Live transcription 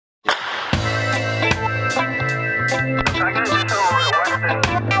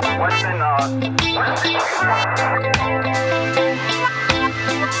What's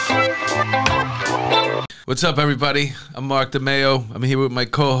up, everybody? I'm Mark DeMeo. I'm here with my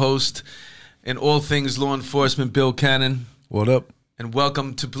co-host in all things law enforcement, Bill Cannon. What up? And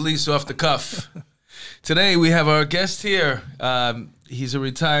welcome to Police Off the Cuff. Today we have our guest here. He's a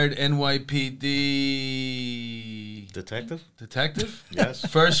retired NYPD... Detective? Yes.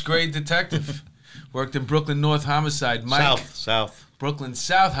 First grade detective. Worked in Brooklyn North Homicide. South. Brooklyn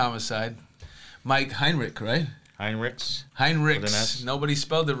South Homicide. Mike Hinrichs, right? Hinrichs. Nobody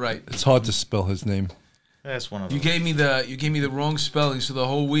spelled it right. It's hard to spell his name. That's one of them. You gave me the wrong spelling, so the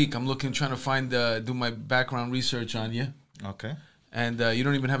whole week I'm trying to find do my background research on you. Okay. And you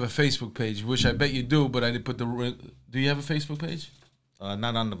don't even have a Facebook page, which I bet you do, but I didn't put the. Do you have a Facebook page?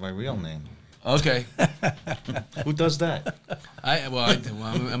 Not under my real name. Okay. Who does that? I'm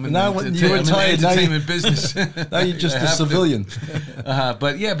in now the entertainment business. Now you're just a civilian.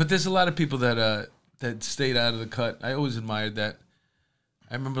 But there's a lot of people that stayed out of the cut. I always admired that.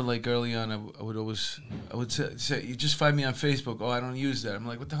 I remember, like, early on, I would say, you just find me on Facebook. Oh, I don't use that. I'm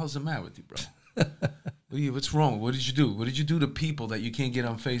like, what the hell's the matter with you, bro? What's wrong? What did you do? What did you do to people that you can't get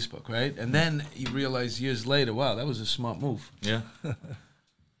on Facebook, right? And then you realize years later, wow, that was a smart move. Yeah.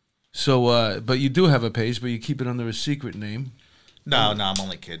 So, but you do have a page, but you keep it under a secret name. No, I'm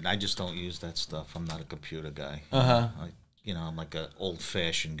only kidding. I just don't use that stuff. I'm not a computer guy. I'm like an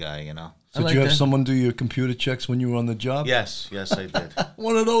old-fashioned guy, So did you have someone do your computer checks when you were on the job? Yes, I did.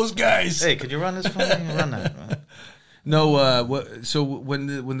 One of those guys. Hey, could you run this for me? Run that. No, so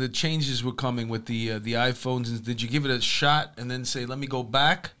when the changes were coming with the iPhones, did you give it a shot and then say, let me go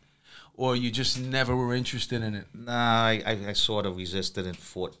back? Or you just never were interested in it? Nah, I sort of resisted and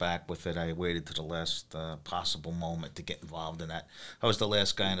fought back with it. I waited to the last possible moment to get involved in that. I was the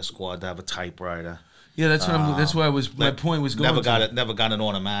last guy in the squad to have a typewriter. Yeah, that's what that's why my point was going. Never got an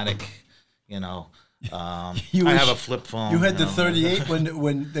automatic. I have a flip phone. You had the 38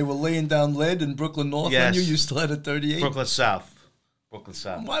 when they were laying down lead in Brooklyn North. Yes. On you still had a 38. Brooklyn South.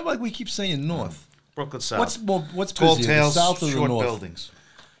 Why we keep saying North? Brooklyn South. What's Tall busier, tales, the South or the short North? buildings.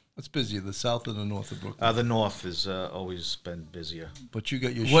 What's busier, the South or the North of Brooklyn? The North has always been busier. But you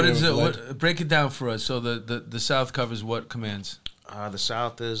got your what share is of it? lead. Break it down for us. So the South covers what commands? The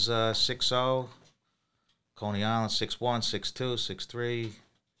South is 6-0, Coney Island 6-1, 6-2, 6-3,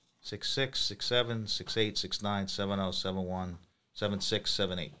 6-6, 6-7, 6-8, 6-9, 7-0, 7-1, 7-6,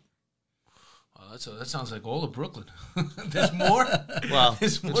 7-8. Oh, that sounds like all of Brooklyn. There's more? Well,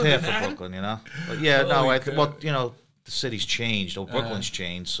 it's half of Brooklyn, But yeah, the city's changed, or Brooklyn's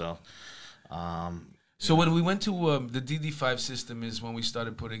changed, so. So when we went to the DD5 system is when we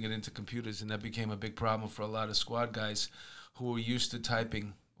started putting it into computers, and that became a big problem for a lot of squad guys who were used to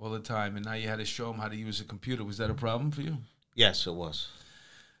typing all the time, and now you had to show them how to use a computer. Was that a problem for you? Yes, it was.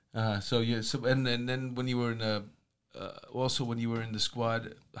 And then when you were in the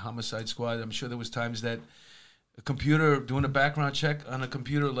squad, Homicide Squad, I'm sure there was times that a computer doing a background check on a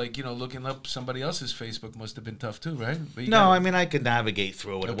computer, like looking up somebody else's Facebook, must have been tough too, right? No, I could navigate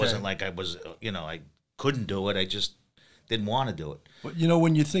through it. Okay. It wasn't like I was, I couldn't do it. I just didn't want to do it. But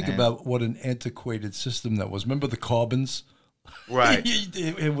when you think about what an antiquated system that was, remember the carbons? Right.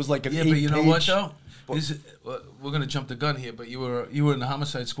 It was like an 8-page. But you know what though? We're gonna jump the gun here, but you were in the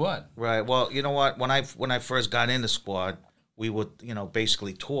Homicide Squad. Right. Well, you know what? When I first got in the squad, we were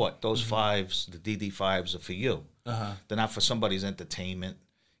basically taught those fives, the DD5s, are for you. They're not for somebody's entertainment.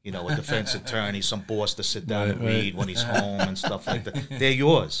 A defense attorney, some boss to sit down and read when he's home and stuff like that. They're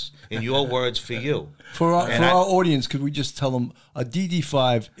yours, in your words, for you. For our audience, could we just tell them a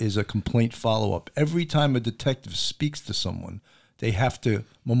DD5 is a complaint follow-up. Every time a detective speaks to someone, they have to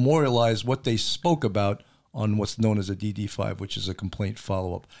memorialize what they spoke about on what's known as a DD5, which is a complaint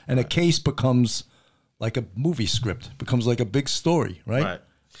follow-up. And a case becomes like a movie script, becomes like a big story, right? Right.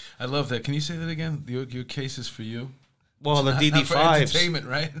 I love that. Can you say that again? Your case is for you? Well, the DD5s, not for entertainment,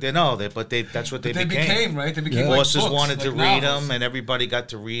 right? That's what they became. Right? They became like bosses books, wanted like to novels. read them, and everybody got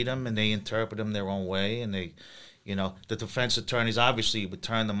to read them, and they interpret them their own way, and they, the defense attorneys obviously would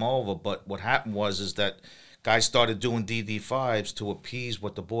turn them over. But what happened is that guys started doing DD5s to appease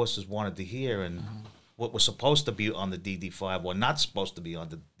what the bosses wanted to hear, and what was supposed to be on the DD5 or not supposed to be on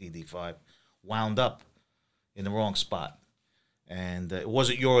the DD5 wound up in the wrong spot, and it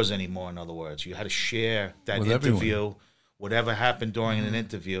wasn't yours anymore. In other words, you had to share that with interview. Everyone. Whatever happened during an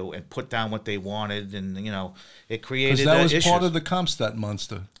interview, and put down what they wanted, and it created because that was issues. part of the Comstat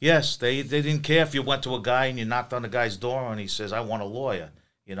monster. Yes, they didn't care if you went to a guy and you knocked on the guy's door and he says, "I want a lawyer."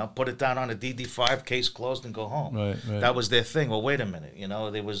 Put it down on a DD5, case closed, and go home. Right. That was their thing. Well, wait a minute.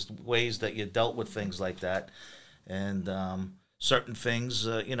 There was ways that you dealt with things like that, and certain things,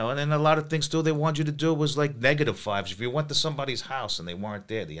 you know, and then a lot of things too they want you to do was like -5s. If you went to somebody's house and they weren't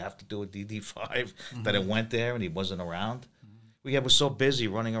there, you have to do a DD5 that it went there and he wasn't around. We were so busy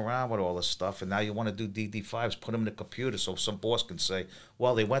running around with all this stuff, and now you want to do DD5s, put them in the computer so some boss can say,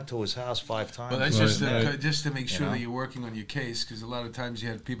 well, they went to his house 5 times. Well, that's just to make sure that you're working on your case, because a lot of times you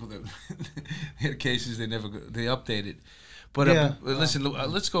had people that had cases they updated. But listen,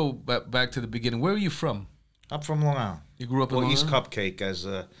 let's go back to the beginning. Where are you from? I'm from Long Island. You grew up in Long East Island? Cupcake, as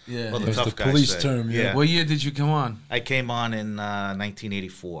the That's tough the guys police say. term. Yeah. What year did you come on? I came on in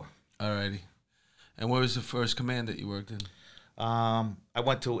 1984. All righty. And where was the first command that you worked in? I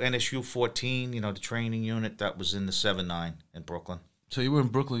went to NSU 14, you know, the training unit that was in the 7-9 in Brooklyn. So you were in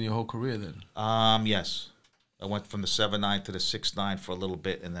Brooklyn your whole career then? Yes. I went from the 7-9 to the 6-9 for a little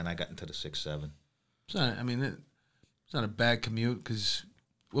bit, and then I got into the 6-7. It's not a bad commute, because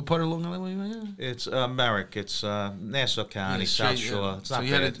what part of Long Island were you in? It's Merrick. It's Nassau County, South Shore. It's not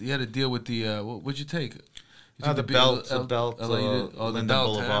bad. You had to deal with the, what'd you take? The belt, Linden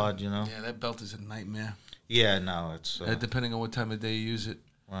Boulevard, you know. Yeah, that belt is a nightmare. Yeah, no, it's... depending on what time of day you use it.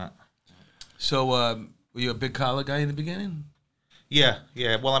 Right. So, were you a big collar guy in the beginning? Yeah.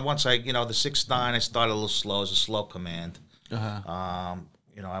 Well, once the 6-9, I started a little slow. It was a slow command. Uh-huh.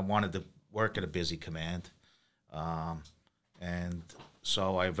 You know, I wanted to work at a busy command. And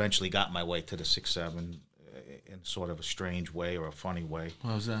so I eventually got my way to the 6-7 in sort of a strange way or a funny way.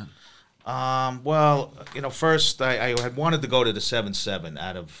 What was that? Well, you know, first I had wanted to go to the 7-7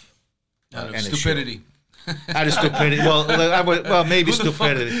 out of stupidity. Out of stupidity. Well, maybe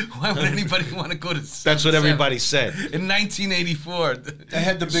stupidity. Why would anybody want to go to 7-7? That's what everybody said. In 1984. They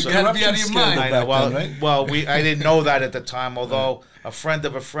had the big corruption out of your scandal mind. I didn't know that at the time, although a friend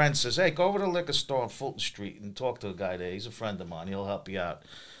of a friend says, hey, go over to the liquor store on Fulton Street and talk to a guy there. He's a friend of mine. He'll help you out.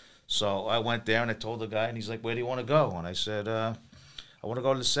 So I went there and I told the guy, and he's like, where do you want to go? And I said, I want to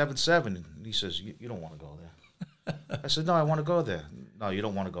go to the 7-7. And he says, you don't want to go there. I said, no, I want to go there. No, you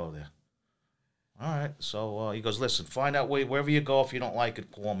don't want to go there. All right. So he goes, listen, find out wherever you go. If you don't like it,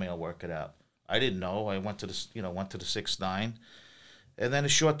 call me. I'll work it out. I didn't know. I went to the 6-9. And then a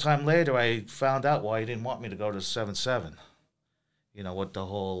short time later, I found out why he didn't want me to go to the 7-7. You know, with the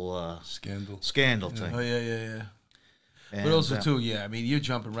whole scandal thing. Oh, yeah. And, but also, too, I mean, you're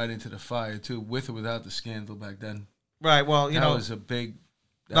jumping right into the fire, too, with or without the scandal back then. Right, well, that was a big...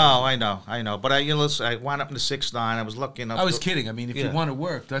 I know. But I wound up in the 6-9. I was lucky enough. I was kidding. I mean, if you want to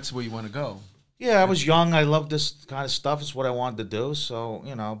work, that's where you want to go. Yeah, I was young. I loved this kind of stuff. It's what I wanted to do. So,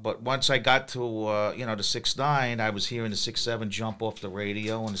 but once I got to, the 6-9, I was hearing the 6-7 jump off the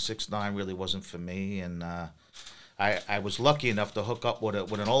radio, and the 6-9 really wasn't for me. And I was lucky enough to hook up with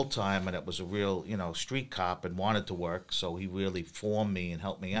an old time, and it was a real, street cop and wanted to work. So he really formed me and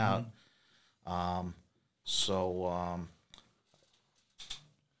helped me out. Well,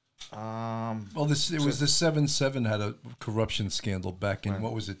 it was the 7-7 had a corruption scandal back in,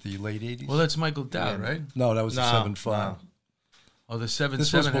 what was it, the late 80s? Well, that's Michael Dowd, right? No, that was the 7-5. No. Oh, the 7-7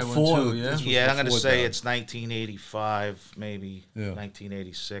 This was had before, one too, yeah? Yeah, I'm going to say Dowd. it's 1985, maybe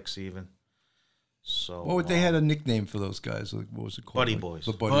 1986 even. So They had a nickname for those guys. Like, what was it called? Buddy Boys.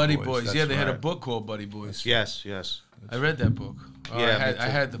 The Buddy Boys. That's Yeah, they had a right. book called Buddy Boys. Yes. I read that book. Oh, Yeah, I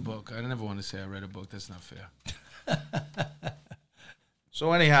had the book. I never want to say I read a book. That's not fair.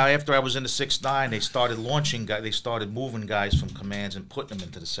 So anyhow, after I was in the 6-9, they started launching guys. They started moving guys from commands and putting them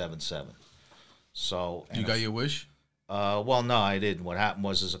into the 7-7. So You got your wish? Well, no, I didn't. What happened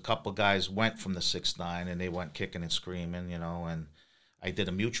was, a couple guys went from the 6-9 and they went kicking and screaming, and I did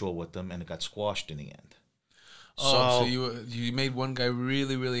a mutual with them, and it got squashed in the end. Oh, so you made one guy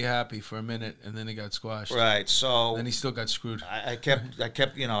really, really happy for a minute, and then he got squashed. Right. So then he still got screwed. I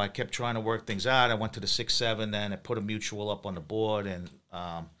kept trying to work things out. I went to the 6-7, then I put a mutual up on the board, and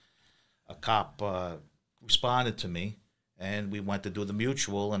a cop responded to me, and we went to do the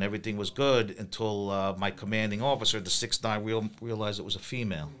mutual, and everything was good until my commanding officer, the 6-9, realized it was a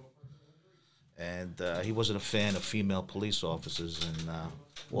female. And he wasn't a fan of female police officers, and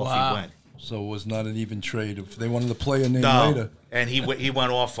off he went. So it was not an even trade. If they wanted to play a name later. And he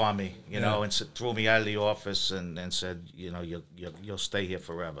went off on me, and threw me out of the office and said, you'll stay here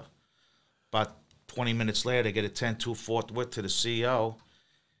forever. About 20 minutes later, they get a 10-2 forthwith to the CEO.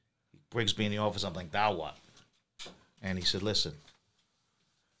 He brings me in the office. I'm like, now what? And he said, listen,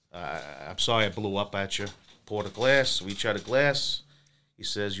 I'm sorry I blew up at you. Poured a glass, reach out a glass. He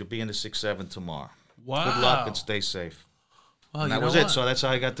says, you'll be in the 6-7 tomorrow. Wow. Good luck and stay safe. Well, And that was it. So that's how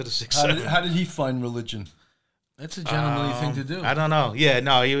I got to the 6-7. How did he find religion? That's a gentlemanly thing to do. I don't know. Yeah,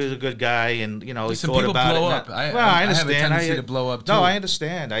 no, he was a good guy, and he Some thought people about blow it. up. I understand. have a tendency to blow up too. No, I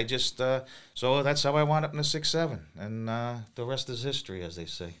understand. I just so that's how I wound up in the 6'7", and the rest is history, as they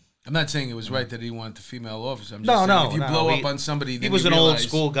say. I'm not saying it was right that he wanted the female officer. I'm just No, saying no, if you no, blow up on somebody, then he was you an old realize,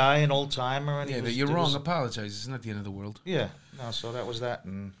 school guy, an old timer, and Yeah, but you're wrong. Apologize. It's not the end of the world. Yeah, no. So that was that,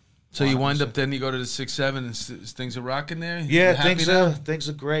 and so you wind up, then you go to the 6'7", and things are rocking there. Yeah, you things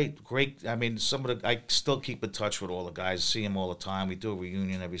are great. Great. I mean, I still keep in touch with all the guys. See them all the time. We do a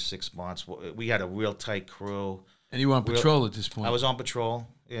reunion every 6 months. We had a real tight crew. And you were on patrol at this point. I was on patrol.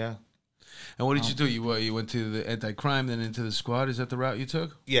 Yeah. And what did you do? You went to the anti-crime, then into the squad. Is that the route you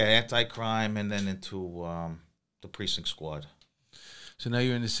took? Yeah, anti-crime, and then into the precinct squad. So now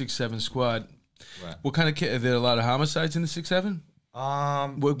you're in the 6'7" squad. Right. What kind of are there a lot of homicides in the 6'7"?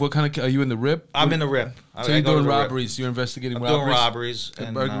 What kind of are you in the RIP? I'm in the RIP. So you're doing robberies. You're investigating robberies. Doing robberies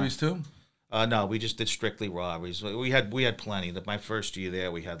and burglaries too. No, we just did strictly robberies. We had plenty. My first year there,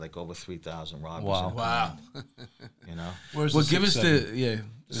 we had like over 3,000 robberies. Wow. Where's Well, the give us 6'7"?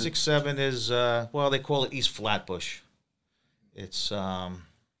 the 6'7" is they call it East Flatbush. It's I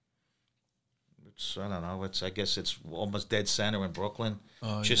don't know. I guess it's almost dead center in Brooklyn,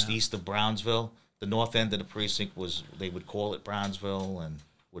 just east of Brownsville. The north end of the precinct they would call it Brownsville, and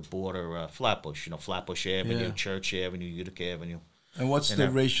would border Flatbush. Flatbush Avenue, Church Avenue, Utica Avenue. And what's the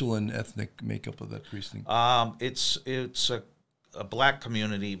racial and ethnic makeup of that precinct? It's a black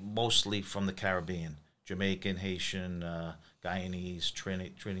community, mostly from the Caribbean, Jamaican, Haitian, Guyanese,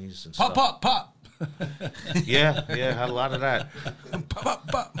 Trinis, and stuff. Pop. Yeah, had a lot of that. pop.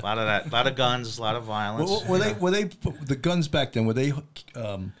 A lot of that. A lot of guns, a lot of violence. Were they the guns back then? Were they a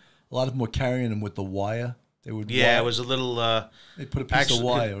lot of them were carrying them with the wire? They would. Yeah, wire. it was a little. They put a piece of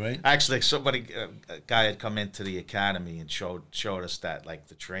wire, right? Actually, a guy had come into the academy and showed us that, like,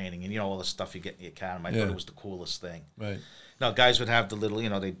 the training and all the stuff you get in the academy. I thought it was the coolest thing. Right. No, guys would have the little,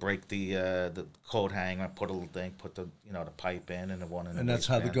 they'd break the coat hanger, put a little thing, put the the pipe in, and the one in the And that's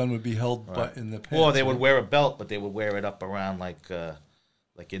how the gun would be held in the pants. Or they would wear a belt, but they would wear it up around like your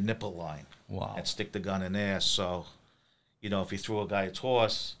nipple line. Wow. And stick the gun in there. So, if you threw a guy's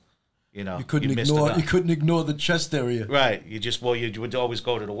horse, you couldn't ignore the chest area. Right. You would always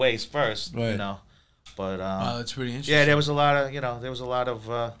go to the waist first. Right. But that's pretty interesting. yeah, there was a lot of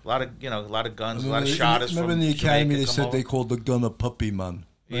guns, a lot of shotters. Remember in the academy they said they called the gun a puppy, man.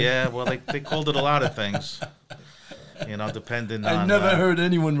 Right? Yeah, well they called it a lot of things. Depending on. I never heard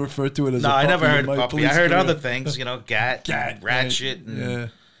anyone refer to it as a puppy. No, I never heard puppy. puppy. I heard other things, gat, ratchet, right.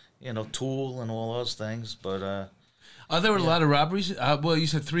 and tool, and all those things. But are there a lot of robberies? Well, you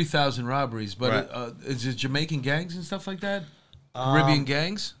said 3,000 robberies, but right. Is it Jamaican gangs and stuff like that? Caribbean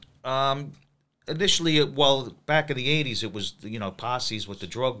gangs? Initially, back in the 80s, it was posses with the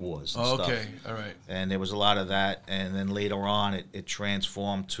drug wars. And stuff. Okay, all right. And there was a lot of that, and then later on, it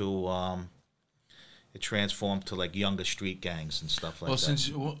transformed to like younger street gangs and stuff like that. Well, since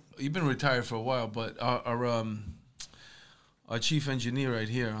you've been retired for a while, but our chief engineer right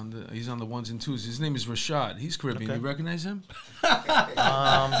here he's on the ones and twos. His name is Rashad. He's Caribbean. Okay. You recognize him? No,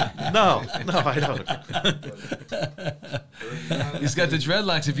 I don't. He's got the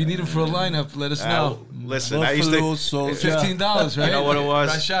dreadlocks. If you need him for a lineup, let us know. Listen, I used to. It's $15, right? You know what it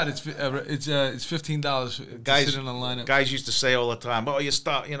was? Rashad, it's $15. Guys, to sit in a lineup. Guys used to say all the time, "Oh, you're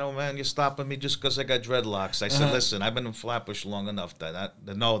stopping me just because I got dreadlocks." I said, "Listen, I've been in Flatbush long enough to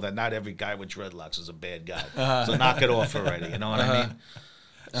know that not every guy with dreadlocks is a bad guy. So knock it off already." You know what I mean?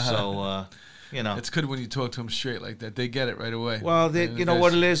 So, it's good when you talk to them straight like that. They get it right away. Well, you know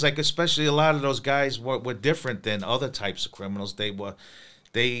what it is, like, especially a lot of those guys were different than other types of criminals. They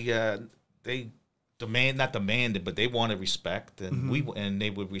not demanded, but they wanted respect, and they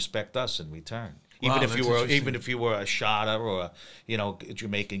would respect us in return. Even if you were a shotter or a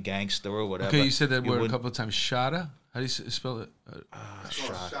Jamaican gangster or whatever. Okay, you said that word a couple of times. Shotter? How do you spell it?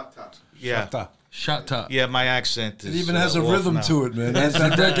 Shot. Yeah. Shot top. Yeah, my accent is. It even has a rhythm now. to it, man. It has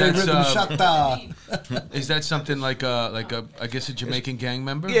that reggae rhythm. Shatta. Is that something like a I guess a Jamaican gang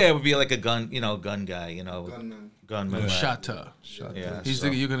member? Yeah, it would be like a gun guy, gunman. Shatta. Yeah, he's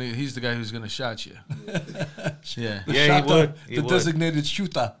the guy who's gonna shot you. Yeah. Yeah, he would. The designated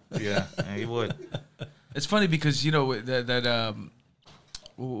shooter. Yeah, he would. It's funny because in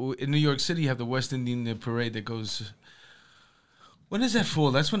New York City you have the West Indian Parade that goes. When does that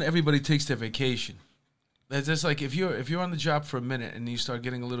fall? That's when everybody takes their vacation. That's just like if you're on the job for a minute and you start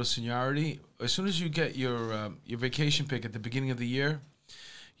getting a little seniority, as soon as you get your vacation pick at the beginning of the year,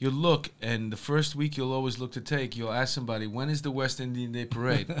 you'll look, and the first week you'll always look to take, you'll ask somebody, when is the West Indian Day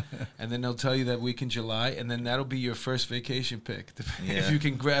Parade? And then they'll tell you that week in July, and then that'll be your first vacation pick, if you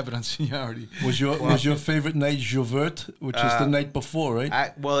can grab it on seniority. Was your favorite night Jouvert, which is the night before,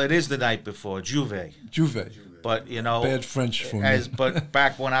 right? Well, it is the night before, Juve. But, you know. Bad French for me. But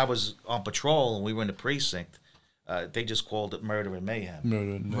back when I was on patrol and we were in the precinct, they just called it Murder and Mayhem.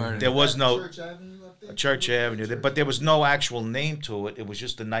 Murder. There was no Church Avenue up there? Church Avenue, but there was no actual name to it. It was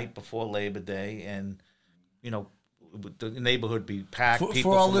just the night before Labor Day, and you know, the neighborhood be packed.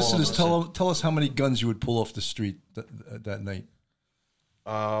 For our listeners, tell us how many guns you would pull off the street that night.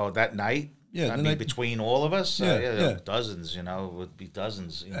 Oh, that night? Yeah, I mean, between all of us, yeah. dozens. You know, it would be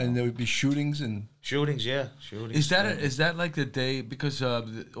dozens. You know. And there would be shootings and shootings. Is that like the day, because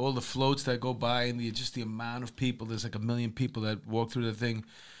all the floats that go by and just the amount of people? There's like 1 million people that walk through the thing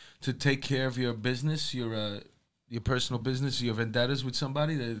to take care of your business, your personal business, your vendettas with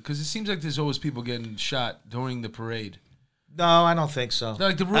somebody. Because it seems like there's always people getting shot during the parade. No, I don't think so.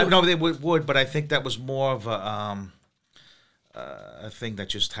 Like no, they would, but I think that was more of a thing that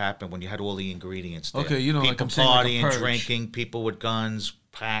just happened when you had all the ingredients there. Okay, you know, people like I'm partying, like drinking, people with guns,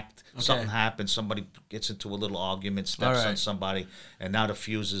 packed. Okay. Something happens, somebody gets into a little argument, steps on somebody, and now the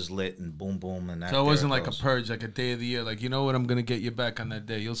fuse is lit, and boom, boom, and that. So it wasn't like a purge, like a day of the year. Like, you know what, I'm gonna get you back on that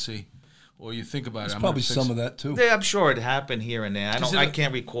day. You'll see, or you think about it. there's probably some of that too. Yeah, I'm sure it happened here and there. I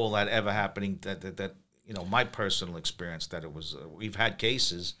can't recall that ever happening. That you know, my personal experience that it was. We've had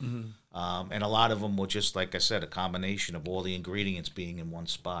cases, and a lot of them were just like I said, a combination of all the ingredients being in one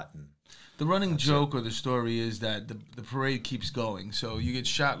spot. And the running joke or the story is that the parade keeps going. So you get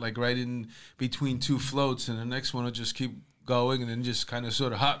shot like right in between two floats, and the next one will just keep going, and then just kind of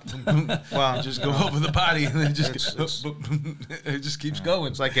sort of hop, well, just go over the body, and then just it just keeps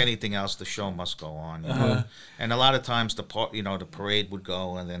going. It's like anything else; the show must go on. You know? And a lot of times, the parade would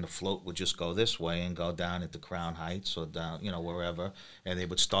go, and then the float would just go this way and go down at the Crown Heights or down, wherever, and they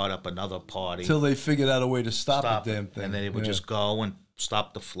would start up another party until they figured out a way to stop the damn thing, and then they would just go and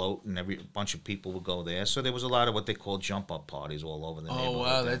stop the float, and a bunch of people would go there. So there was a lot of what they call jump-up parties all over the neighborhood. Oh,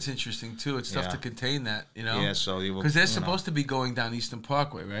 wow, that's interesting, too. It's tough to contain that, Yeah, so because they're supposed to be going down Eastern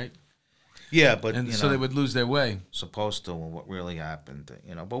Parkway, right? Yeah, but so they would lose their way. Supposed to, what really happened,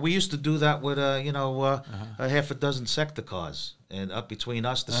 But we used to do that with, a half a dozen sector cars, and up between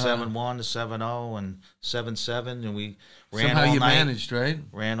us, the 7-1, the 7-0, and 7-7, and we ran somehow all you night. Managed, right?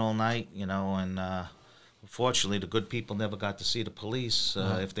 Ran all night, and unfortunately, the good people never got to see the police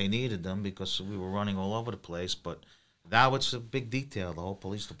if they needed them because we were running all over the place. But now it's a big detail, the whole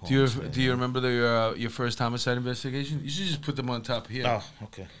police department. Do you remember your first homicide investigation? You should just put them on top here. Oh,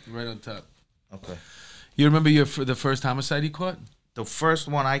 okay. Right on top. Okay. You remember the first homicide you caught? The first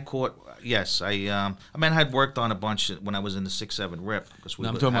one I caught, yes. I had worked on a bunch when I was in the 6-7 RIP.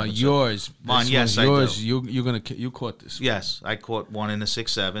 I'm talking about yours. Mine, yes, yours. I do. You caught this one. Yes, I caught one in the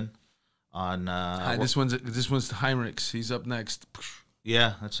 6-7. On this one's Hinrichs. He's up next.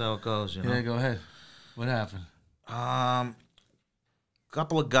 Yeah, that's how it goes. Yeah, go ahead. What happened?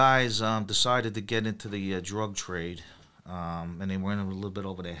 Couple of guys decided to get into the drug trade, and they went a little bit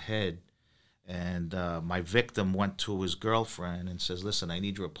over their head. And my victim went to his girlfriend and says, "Listen, I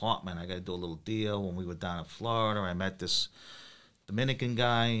need your apartment. I got to do a little deal." When we were down in Florida, I met this Dominican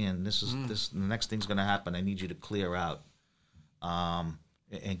guy, and the next thing's going to happen. I need you to clear out.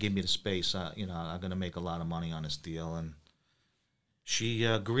 And give me the space. I'm going to make a lot of money on this deal. And she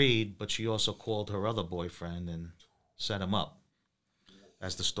agreed, but she also called her other boyfriend and set him up,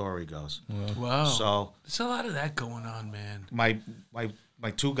 as the story goes. Wow. So there's a lot of that going on, man.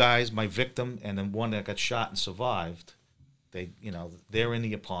 My two guys, my victim, and then one that got shot and survived. They're in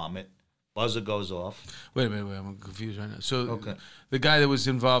the apartment. Buzzer goes off. Wait a minute, I'm confused right now. So the guy that was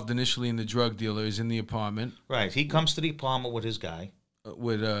involved initially in the drug dealer is in the apartment. Right. He comes to the apartment with his guy.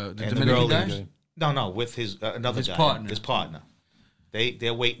 With the and Dominican guy? No, with his another guy. Partner. His partner.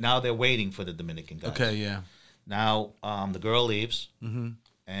 They're waiting for the Dominican guy. Okay, yeah. Now the girl leaves,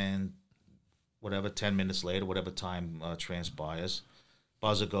 and 10 minutes later, whatever time transpires,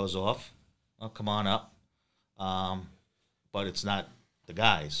 buzzer goes off. Oh, come on up. But it's not the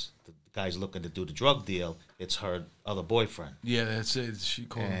guys. The guy's looking to do the drug deal. It's her other boyfriend. Yeah, that's it. She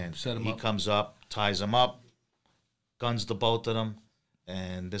called him, set him up. He comes up, ties him up, guns the both of them,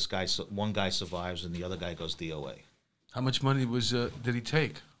 and one guy survives, and the other guy goes DOA. How much money did he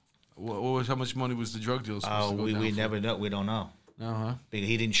take? How much money was the drug deal supposed to go down we for? never know. We don't know.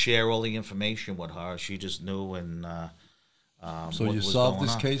 He didn't share all the information with her. She just knew. And so you solved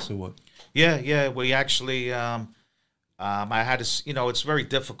this case or what? Yeah. We actually, I had to. It's very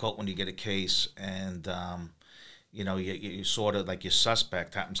difficult when you get a case, and you know, you sort of like your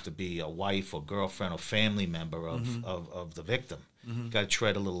suspect happens to be a wife or girlfriend or family member of the victim. You got to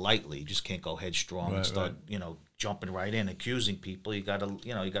tread a little lightly. You just can't go headstrong and start, you know, jumping right in, accusing people. You got to,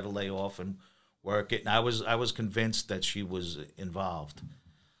 you know, you got to lay off and work it. And I was convinced that she was involved,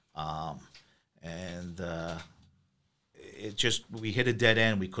 it just, we hit a dead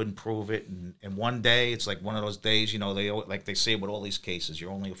end. We couldn't prove it. And one day, it's like one of those days, you know, like they say with all these cases,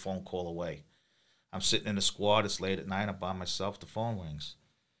 you're only a phone call away. I'm sitting in the squad. It's late at night. I'm by myself. The phone rings.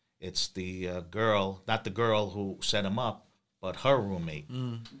 It's the girl, not the girl who set him up, but her roommate.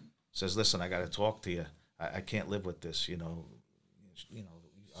 Says, listen, I got to talk to you. I can't live with this, you know,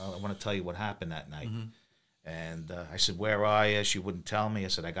 I want to tell you what happened that night. And I said, where are you? She wouldn't tell me. I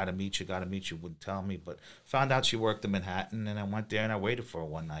said, I got to meet you, wouldn't tell me. But found out she worked in Manhattan, and I went there and I waited for her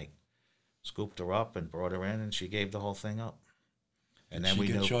one night. Scooped her up and brought her in, and she gave the whole thing up. And then Did we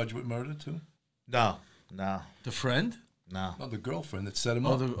she get knew. charged with murder too? No. The friend? No. No, the girlfriend that set him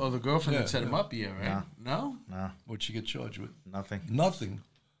up. The girlfriend that set him up, right? No. What'd she get charged with? Nothing. Nothing.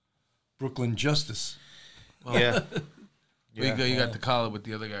 Brooklyn justice. Yeah. You got the collar with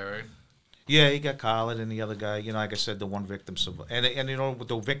the other guy, right? Yeah, he got collared, and the other guy, you know, like I said, the one victim survived. And you know,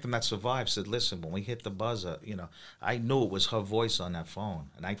 the victim that survived said, listen, when we hit the buzzer, you know, I knew it was her voice on that phone.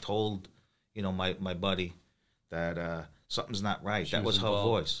 And I told, you know, my buddy that something's not right. That was her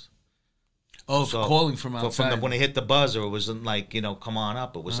voice. Oh, so, calling from outside. When they hit the buzzer, it wasn't like, you know, come on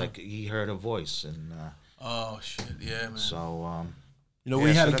up. It was like he heard her voice. And oh, shit. Yeah, man. So, you know,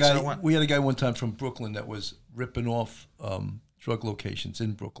 we had a guy one time from Brooklyn that was ripping off drug locations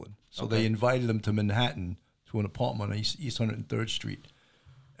in Brooklyn. So they invited him to Manhattan to an apartment on East 103rd Street,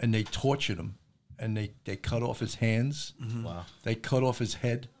 and they tortured him, and they cut off his hands. Wow. They cut off his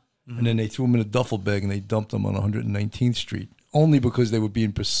head, and then they threw him in a duffel bag and they dumped him on 119th Street, only because they were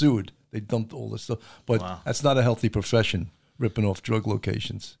being pursued. They dumped all this stuff. But that's not a healthy profession, ripping off drug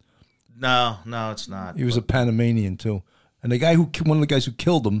locations. No, it's not. He was a Panamanian too. And one of the guys who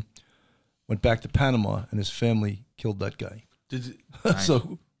killed him went back to Panama, and his family killed that guy.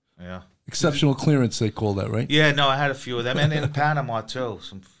 So, yeah, exceptional clearance, they call that, right? Yeah, no, I had a few of them, and in Panama too.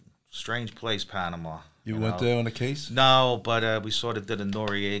 Some strange place, Panama. You went there on a case? No, but we sort of did a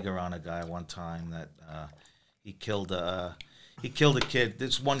Noriega on a guy one time that he killed a kid.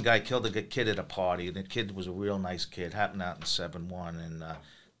 This one guy killed a kid at a party, and the kid was a real nice kid. Happened out in 7-1, and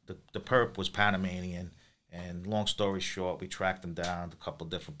the perp was Panamanian. And long story short, we tracked him down to a couple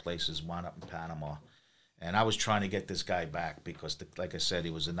of different places, wound up in Panama. And I was trying to get this guy back because, like I said,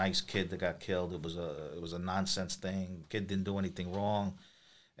 he was a nice kid that got killed. It was a nonsense thing. Kid didn't do anything wrong.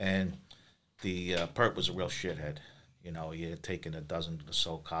 And the perp was a real shithead. You know, he had taken a dozen or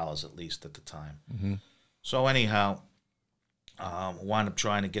so collars at least at the time. So anyhow, wound up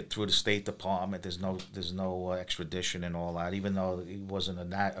trying to get through the State Department. There's no extradition and all that. Even though he wasn't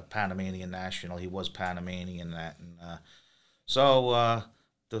a Panamanian national, he was Panamanian. So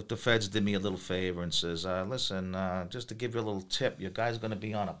the feds did me a little favor and says, listen, just to give you a little tip, your guy's going to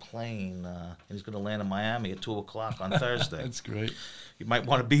be on a plane and he's going to land in Miami at 2 o'clock on Thursday. That's great. You might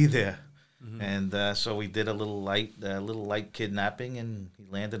want to be there. And so we did a little light kidnapping, and he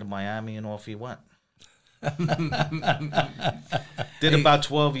landed in Miami, and off he went. Did about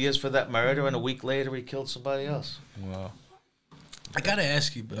 12 years for that murder, and a week later he killed somebody else. Wow. I gotta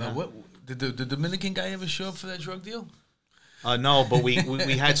ask you, what did the Dominican guy ever show up for that drug deal? No, but we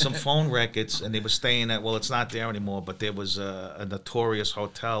had some phone records, and they were staying at, well, it's not there anymore, but there was a notorious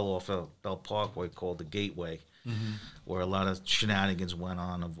hotel off of Bell Parkway called the Gateway, where a lot of shenanigans went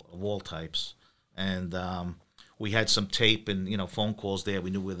on of all types. And we had some tape and, you know, phone calls there. We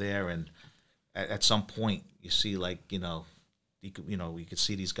knew we were there, and at some point, you see, like, you could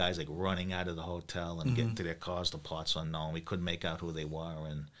see these guys like running out of the hotel and getting to their cars, the parts unknown. We couldn't make out who they were,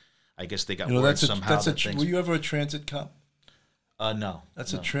 and I guess they got word somehow. Were you ever a transit cop? No.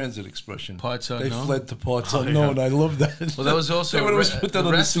 That's a transit expression. Parts unknown. They fled to parts unknown. Yeah. I love that. Well, that was also they would always put that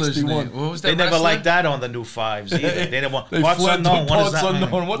on the 61. What was that? They never liked that on the new fives either. They didn't want parts unknown. What does that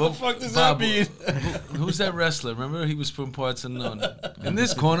mean? What the fuck does that mean? Who's that wrestler? Remember, he was from Parts Unknown. In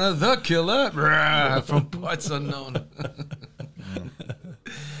this corner, the killer from Parts Unknown.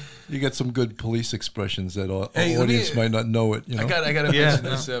 You get some good police expressions that our audience might not know it. You know? I got to mention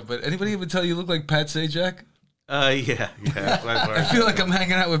this. But anybody ever tell you look like Pat Sajak? Yeah. I feel like I'm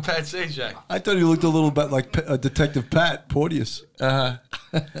hanging out with Pat Sajak. I thought he looked a little bit like Detective Pat Porteous. Pat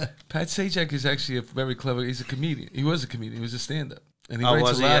Sajak is actually a very clever. He's a comedian. He was a comedian. He was a stand-up, and he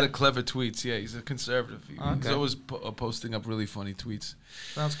writes a lot of clever tweets. Yeah, he's a conservative. He's always posting up really funny tweets.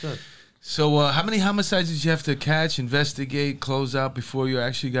 Sounds good. So, how many homicides did you have to catch, investigate, close out before you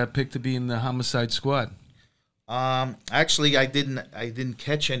actually got picked to be in the Homicide Squad? Actually, I didn't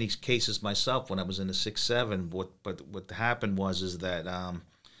catch any cases myself when I was in the 6-7. But what happened is that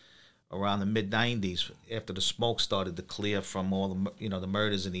around the mid '90s, after the smoke started to clear from all the the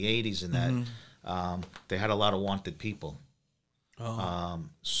murders in the '80s and that, they had a lot of wanted people. Oh.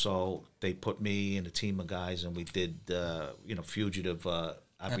 So they put me and a team of guys, and we did fugitive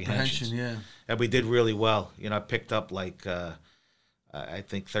apprehensions. Yeah, and we did really well. I picked up like. I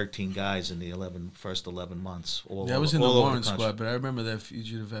think 13 guys in the first 11 months. I was in the Warren Squad, but I remember that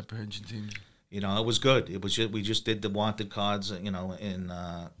fugitive apprehension team. It was good. It was we just did the wanted cards, in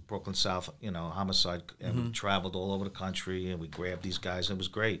Brooklyn South, Homicide, and we traveled all over the country, and we grabbed these guys. And it was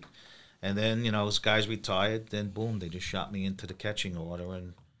great. And then, as guys retired, then boom, they just shot me into the catching order,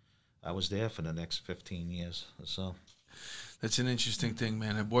 and I was there for the next 15 years or so. That's an interesting thing,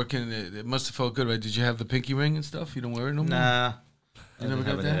 man. I'm working. It must have felt good, right? Did you have the pinky ring and stuff? You don't wear it no more? Nah. You never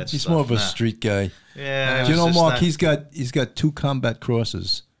got that? He's more of a street guy. Yeah. Do you know, Mark? He's got 2 combat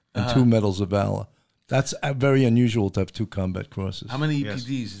crosses and 2 medals of valor. That's very unusual to have 2 combat crosses. How many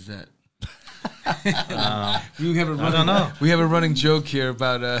EPDs is that? I don't know. We have a running joke here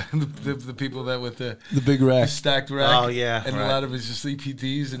about the people that with the big rack, the stacked rack. Oh yeah, and a lot of it's just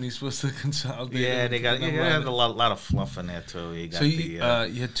EPDs, and he's supposed to consolidate. Yeah, they got a lot of fluff in there too. You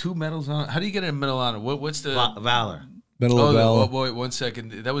had 2 medals on. How do you get a medal on it? What's the Valor? Medal of Valor. Oh boy, 1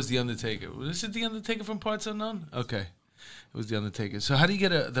 second. That was the Undertaker. Was it the Undertaker from Parts Unknown? Okay, it was the Undertaker. So how do you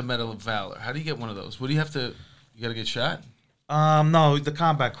get the Medal of Valor? How do you get one of those? What do you have to? You got to get shot. No, the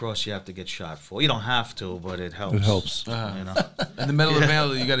combat cross you have to get shot for. You don't have to, but it helps. It helps. And the Medal of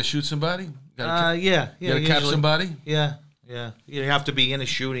Valor, you got to shoot somebody. You got to cap somebody. Yeah. You have to be in a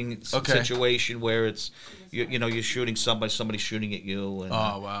shooting situation where it's you're shooting somebody's shooting at you. And,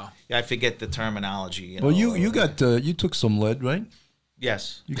 oh wow. Yeah, I forget the terminology. Well, you took some lead, right?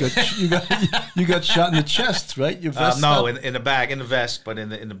 Yes. You got shot in the chest, right? Your vest. No, in the back, in the vest, but in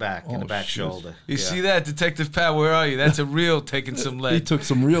the back, in the back shoulder. You see that, Detective Pat? Where are you? That's a real taking some lead. He took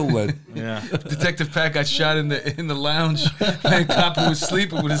some real lead. Yeah. Detective Pat got shot in the lounge. And a cop who was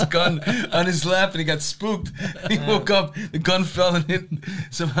sleeping with his gun on his lap, and he got spooked. He woke up, the gun fell and hit.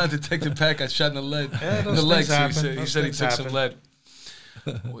 Somehow Detective Pat got shot in the leg. Yeah, in the leg. So happen. he said he took some lead.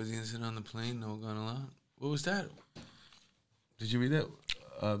 What was the incident on the plane? No gun allowed. What was that? Did you read that?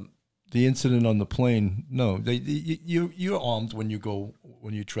 The incident on the plane. No, you're armed when you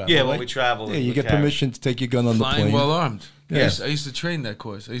travel. Yeah, right? when we travel. Yeah, you get permission to take your gun on the plane. Flying well armed. Yes, I used to train that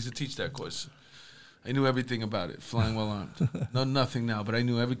course. I used to teach that course. I knew everything about it. Flying well armed. No, nothing now, but I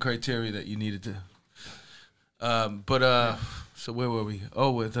knew every criteria that you needed to. So where were we? Oh,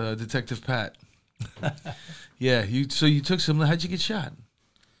 with Detective Pat. Yeah, So you took some. How'd you get shot?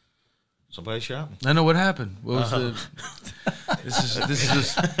 Somebody shot me. I know what happened. What was the? This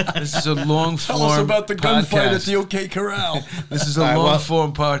is a long form. Tell us about the gunfight podcast. at the OK Corral. This is a long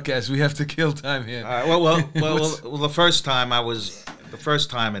form podcast. We have to kill time here. All right, well, the first time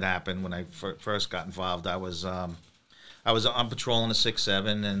it happened when I first got involved, I was on patrol in the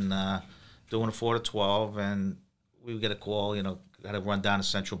 6-7 and doing a 4 to 12, and we would get a call. Got to run down to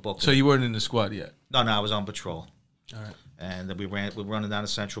Central Booking. So you weren't in the squad yet? No, I was on patrol. All right. And we were running down to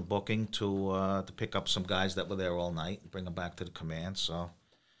Central Booking to pick up some guys that were there all night and bring them back to the command. So,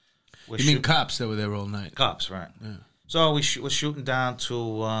 you mean cops that were there all night? Cops, right? Yeah. So we're shooting down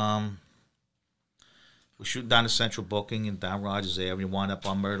to Central Booking and down Rogers Avenue. Wound up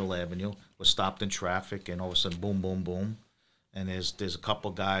on Myrtle Avenue. We're stopped in traffic, and all of a sudden, boom, boom, boom, and there's a couple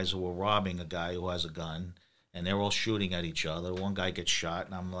guys who were robbing a guy who has a gun, and they're all shooting at each other. One guy gets shot,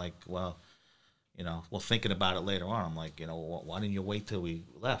 and I'm like, well. Thinking about it later on, I'm like, why didn't you wait till we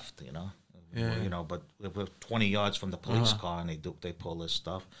left? Yeah. But we're 20 yards from the police car, and they pull this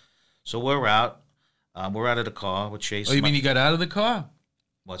stuff. So we're out. We're out of the car. We're chasing. Oh, you mean you got out of the car?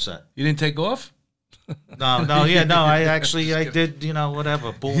 What's that? You didn't take off? No. I did.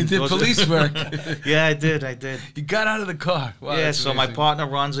 Whatever. Boom. You did police work. Yeah, I did. You got out of the car. Wow, yeah. So amazing. my partner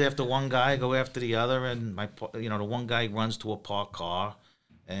runs after one guy, I go after the other, and the one guy runs to a parked car.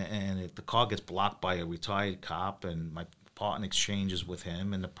 And the car gets blocked by a retired cop, and my partner exchanges with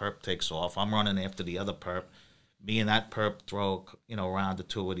him, and the perp takes off. I'm running after the other perp. Me and that perp throw, around the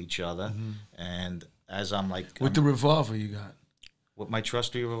two at each other. Mm-hmm. And as I'm like... With the revolver you got? With my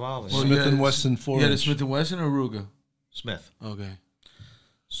trusty revolver. Well, Smith & Wesson 4-inch. You had a Smith & Wesson or Ruger? Smith. Okay.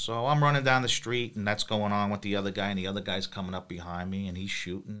 So I'm running down the street, and that's going on with the other guy, and the other guy's coming up behind me, and he's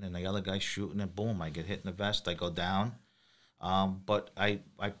shooting, and the other guy's shooting, and boom, I get hit in the vest. I go down. But I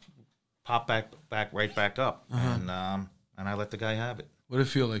pop right back up, and I let the guy have it. What did it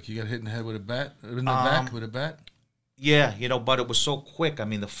feel like? You got hit in the head with a bat? In the back with a bat? Yeah, you know, but it was so quick. I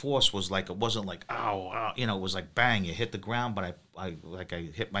mean, the force was like, it wasn't like, ow, you know, it was like bang, you hit the ground, but I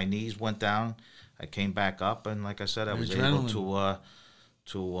hit my knees, went down, I came back up, and like I said, I was able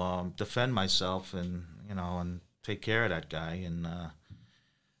to defend myself and, you know, and take care of that guy, and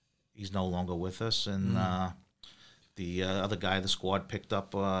he's no longer with us, and the other guy the squad picked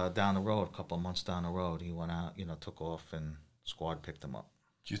up down the road, a couple of months down the road, he went out, you know, took off, and squad picked him up.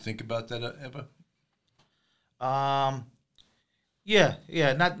 Do you think about that ever? Yeah.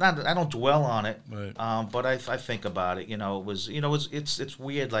 Not. I don't dwell on it. Right. But I think about it. You know, it was. You know, it's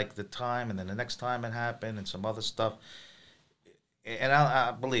weird. Like the time, and then the next time it happened, and some other stuff. And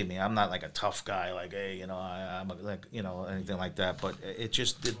I believe me, I'm not like a tough guy. Like, hey, you know, I'm like, you know, anything like that. But it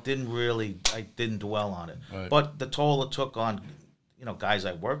didn't really. I didn't dwell on it. Right. But the toll it took on, you know, guys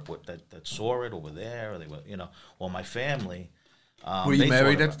I worked with that saw it or were there, or they were, you know, or my family. Were you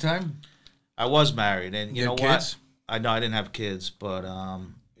married at the time? I was married, and you know kids? what? I didn't have kids, but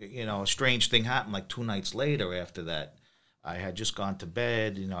you know, a strange thing happened. Like 2 nights later, after that, I had just gone to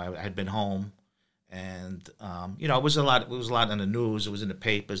bed. You know, I had been home, and you know, it was a lot. It was a lot in the news. It was in the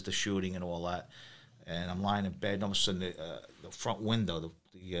papers, the shooting and all that. And I'm lying in bed, and all of a sudden, the front window,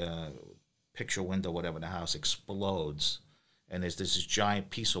 the picture window, whatever, in the house explodes, and there's this giant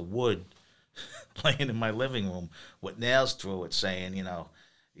piece of wood laying in my living room with nails through it, saying, you know,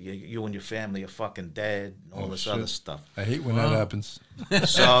 you and your family are fucking dead, and all this other stuff. I hate when that happens.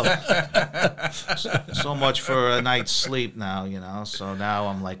 So much for a night's sleep now, you know. So now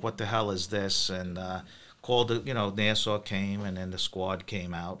I'm like, what the hell is this? And called the, you know, Nassau came, and then the squad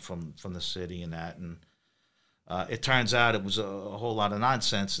came out from the city and that. And it turns out it was a whole lot of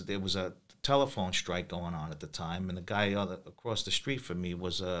nonsense. There was a telephone strike going on at the time, and the guy across the street from me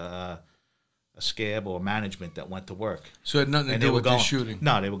was a scab or management that went to work. So it had nothing to do with the shooting?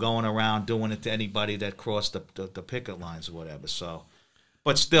 No, they were going around doing it to anybody that crossed the picket lines or whatever. So,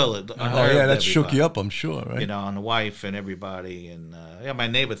 but still, that shook you up, I'm sure, right? You know, and the wife and everybody, and yeah, my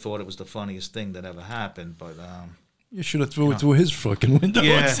neighbor thought it was the funniest thing that ever happened, but you should have threw it through his fucking window.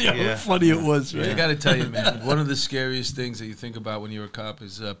 Yeah, see how funny it was, right? I got to tell you, man, one of the scariest things that you think about when you're a cop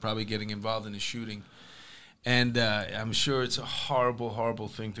is probably getting involved in a shooting. And I'm sure it's a horrible, horrible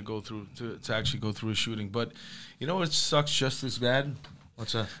thing to go through, to actually go through a shooting. But you know what sucks just as bad?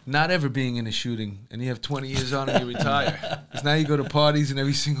 What's that? Not ever being in a shooting, and you have 20 years on and you retire. Because now you go to parties and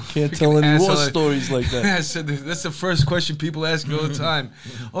every single can't tell any war stories like that. I said that's the first question people ask me all the time.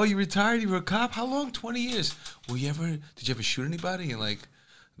 Oh, you retired? You were a cop? How long? 20 years. Did you ever shoot anybody? And like,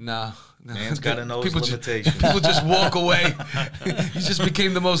 nah. Man's got to know his limitations. People just walk away. You just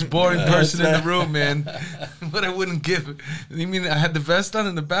became the most boring person in the room, man. But I wouldn't give. You mean I had the vest on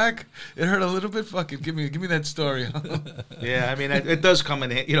in the back? It hurt a little bit. Fuck it. Give me that story. Yeah, I mean, it does come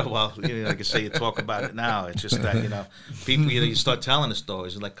in. You know, well, you know, like I say, you talk about it now. It's just that, you know, people. You know, you start telling the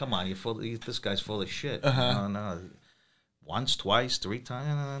stories. You're like, come on, this guy's full of shit. No. Once, twice, 3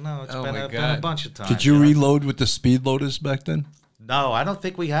 times. No, it's been a bunch of times. Did you reload with the speed loaders back then? No, I don't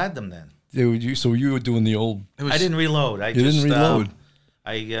think we had them then. So you were doing the old... I didn't reload. Didn't reload?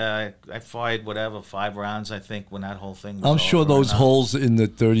 I fired, 5 rounds, I think, when that whole thing was I'm sure over. those holes in the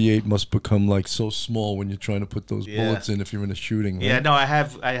 .38 must become, like, so small when you're trying to put those bullets in if you're in a shooting. Right? Yeah, no, I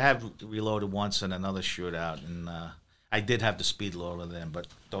have reloaded once in another shootout, and I did have the speed loader then, but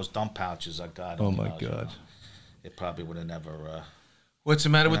those dump pouches I got... Oh, my God. You know, it probably would have never... What's the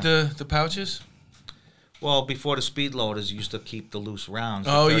matter with the pouches? Well, before the speed loaders, you used to keep the loose rounds.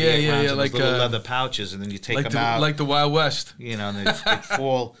 Oh, yeah, like little leather pouches, and then you take them out. Like the Wild West. You know, and they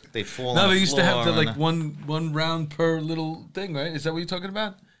fall. They fall. No, on they the used to have floor one round per little thing, right? Is that what you're talking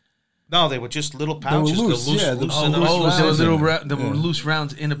about? No, they were just little pouches. They were loose, loose, yeah, loose the in the loose there were loose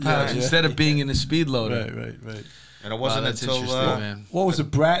rounds in a pouch instead of being in a speed loader. Right. And it wasn't until man. What was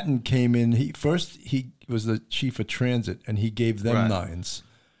it? Bratton came in. He was the chief of transit, and he gave them 9s.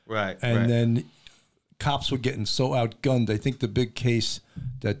 Right. And then cops were getting so outgunned. I think the big case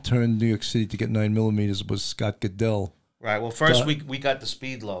that turned New York City to get 9mm was Scott Goodell. Right. Well, first we got the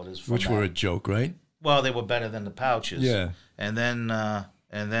speed loaders, which were a joke, right? Well, they were better than the pouches. Yeah. And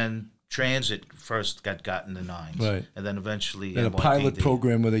then transit first gotten the 9s. Right. And then eventually They had a pilot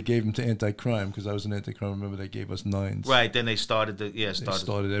program where they gave them to anti-crime, because I was an anti-crime. Remember, they gave us 9s. Right. Then they started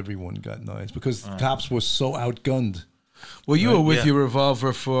everyone got 9s because cops were so outgunned. Well, you were with your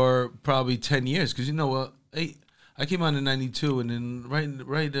revolver for probably 10 years, because I came on in '92, and then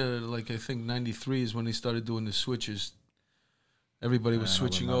right like I think '93 is when they started doing the switches. Everybody was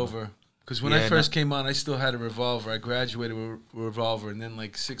switching over. Because when I first came on, I still had a revolver. I graduated with a revolver, and then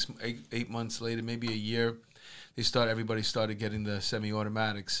like 8 months later, maybe a year, everybody started getting the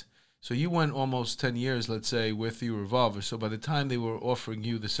semi-automatics. So you went almost 10 years, let's say, with your revolver. So by the time they were offering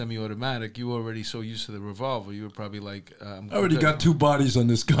you the semi-automatic, you were already so used to the revolver. You were probably like, I already got 2 bodies on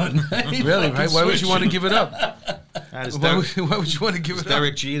this gun. Really, right? Why would you want to give it up? Why would you want to give it up?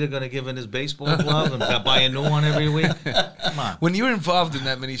 Derek Jeter going to give in his baseball glove and buy a new one every week? Come on. When you're involved in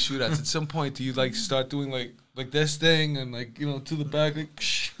that many shootouts, at some point, do you like start doing like this thing and like, you know, to the back, like,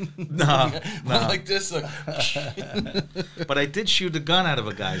 No. like this, like, But I did shoot a gun out of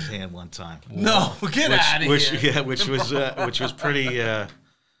a guy's hand one time. no, get out of here. Yeah, which was pretty.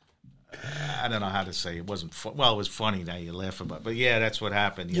 I don't know how to say it. Wasn't well. It was funny now you laugh about, but yeah, that's what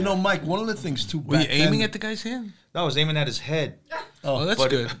happened. Yeah. You know, Mike, one of the things too. Were you aiming at the guy's hand? No, I was aiming at his head. Oh, that's but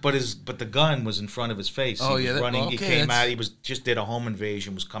good. But the gun was in front of his face. Oh, he was yeah, running. okay, He came that's- out. He was just did a home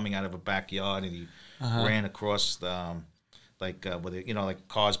invasion. Was coming out of a backyard and he ran across the. With it, you know, like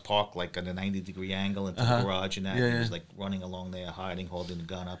cars parked like at a 90-degree angle into the garage and that. Yeah, He was yeah. like running along there, hiding, holding the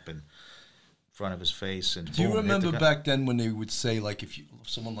gun up in front of his face. And Do you boom, hit the remember gun. back then when they would say, like, if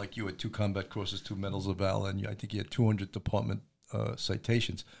someone like you had 2 combat crosses, 2 Medals of Valor, and I think you had 200 department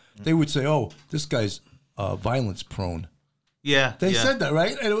citations, they would say, "Oh, this guy's violence prone." Yeah, They yeah. said that,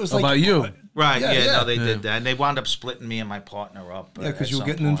 right? And it was like, About you? Right, Yeah, yeah, yeah. no, they did that. And they wound up splitting me and my partner up. yeah, because at you were some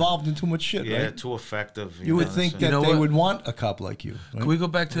getting point. involved in too much shit, Yeah, right? too effective. You would know, think so- that You know they what? would want a cop like you. Right? Can we go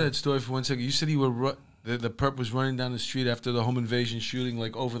back to that story for 1 second? You said you were the perp was running down the street after the home invasion shooting,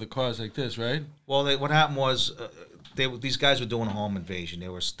 like over the cars like this, right? Well, what happened was these guys were doing a home invasion. They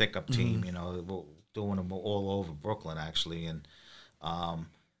were a stick-up team, you know, they were doing them all over Brooklyn, actually. And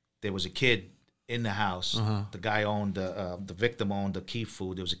there was a kid in the house. The guy owned, the victim owned the Key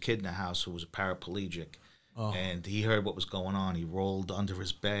Food. There was a kid in the house who was a paraplegic. And he heard what was going on. He rolled under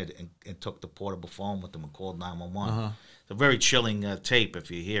his bed and took the portable phone with him and called 911. It's a very chilling tape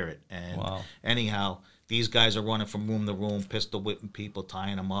if you hear it. And anyhow, these guys are running from room to room, pistol whipping people,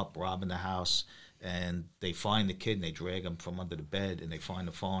 tying them up, robbing the house. And they find the kid and they drag him from under the bed and they find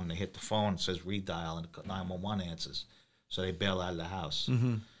the phone and they hit the phone. It says redial and 911 answers. So they bail out of the house.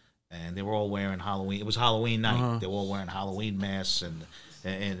 And they were all wearing Halloween. It was Halloween night. They were all wearing Halloween masks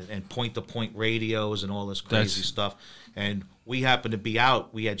and point-to-point radios and all this crazy stuff. And we happened to be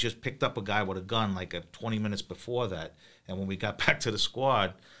out. We had just picked up a guy with a gun like 20 minutes before that. And when we got back to the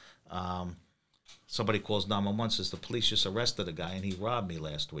squad, somebody calls 911, says the police just arrested a guy and he robbed me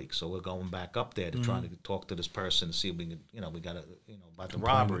last week. So we're going back up there to try to talk to this person to see if we can, you know, we got to, you know, about the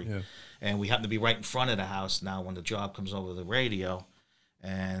robbery. Yeah. And we happen to be right in front of the house now when the job comes over the radio.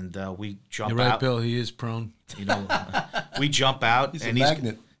 And we jump You're right, out. Bill. He is prone. You know, we jump out, He's and a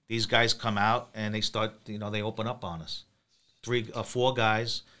magnet. these guys come out, and they start. You know, they open up on us. 4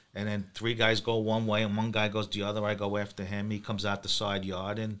 guys, and then 3 guys go one way, and 1 guy goes the other. I go after him. He comes out the side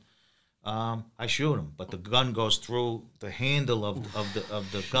yard, and I shoot him. But the gun goes through the handle of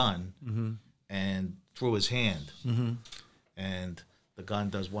the gun, and through his hand, and the gun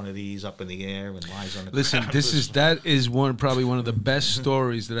does one of these up in the air and lies on the Listen, ground. that is probably one of the best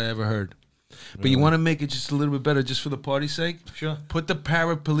stories that I ever heard. But you want to make it just a little bit better, just for the party's sake. Sure. Put the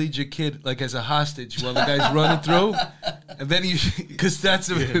paraplegic kid like as a hostage while the guy's running through, and then because then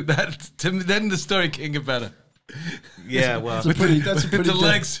the story can get better. Yeah, well, That's a pretty With the damn-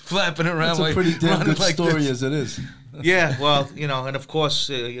 legs flapping around. That's a like, pretty damn running good like story this. as it is. yeah, well, you know, and of course,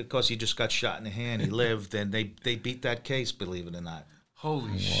 he just got shot in the hand. He lived, and they beat that case, believe it or not.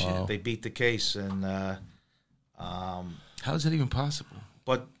 Holy shit! They beat the case, and How is that even possible?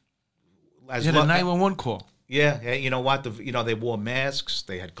 but as You had a luck- 911 call. yeah, you know what? They wore masks,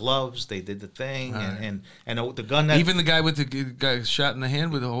 they had gloves, they did the thing, and the gun that Even the guy with the guy shot in the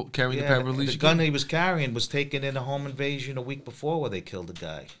hand with carrying yeah, the paraplegic the gun that he was carrying was taken in a home invasion a week before where they killed a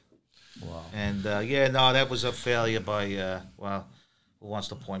guy. Wow. And that was a failure by who wants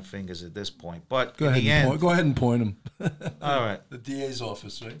to point fingers at this point? But Go in ahead, the and end, point, go ahead and point him. all right. The DA's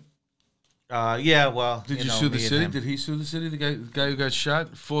office, right? Yeah, well, Did you know, sue the me and city? him. Did he sue the city? The guy who got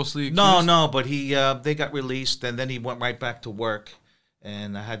shot, falsely accused? No, but they got released, and then he went right back to work.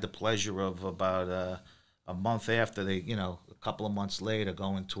 And I had the pleasure of about a month after a couple of months later,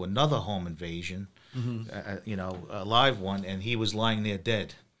 going to another home invasion, a live one, and he was lying there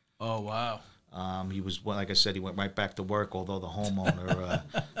dead. Oh wow. He was, well, like I said, he went right back to work. Although the homeowner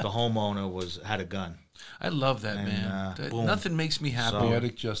had a gun. I love that, And, man. boom. Nothing makes me happier.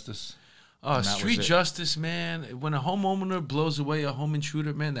 Poetic justice. Oh, And that street was it. justice, man. When a homeowner blows away a home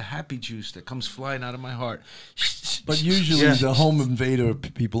intruder, man, the happy juice that comes flying out of my heart. But usually Yeah. the home invader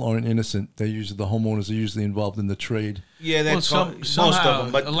people aren't innocent. The homeowners are usually involved in the trade. Yeah, Well, that's most somehow, of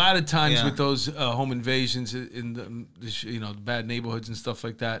them. But a lot of times yeah. with those home invasions in the bad neighborhoods and stuff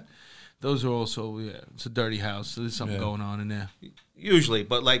like that, those are also it's a dirty house. So there's something Yeah. going on in there. Usually,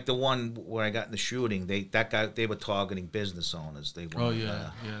 but like the one where I got in the shooting, they were targeting business owners. They Oh weren't,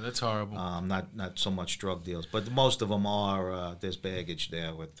 yeah, that's horrible. not so much drug deals, but most of them are. There's baggage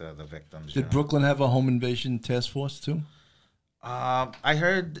there with the victims. Did Brooklyn have a home invasion task force too? I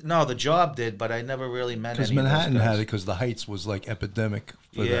heard the job did, but I never really met. Because Manhattan had it because the Heights was like epidemic.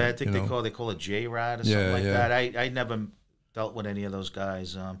 For yeah, that, I think they call it J-Rad or something like that. I never dealt with any of those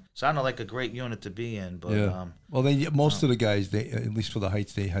guys. Sounded like a great unit to be in, but well, most of the guys, they at least for the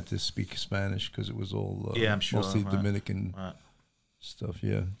Heights, they had to speak Spanish because it was all I'm sure, mostly Dominican stuff.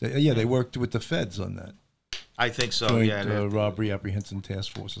 Yeah, they worked with the feds on that. I think so. Joint robbery apprehension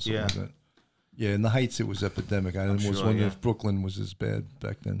task force or something like that. Yeah, in the Heights it was epidemic. I was wondering if Brooklyn was as bad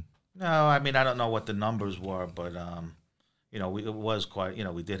back then. No, I mean I don't know what the numbers were, but it was quite.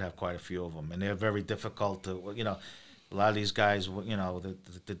 We did have quite a few of them, and they're very difficult to. A lot of these guys,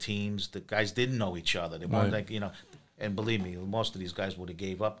 the teams, the guys didn't know each other. They weren't like, and believe me, most of these guys would have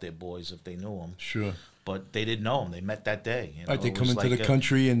gave up their boys if they knew them. Sure. But they didn't know them. They met that day. Right, they come into the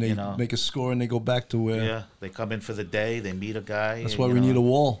country and they make a score and they go back to where. Yeah, they come in for the day. They meet a guy. That's why we need a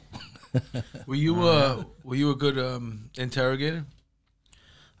wall. Were you a good interrogator?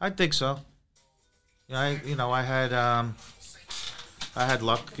 I think so. I had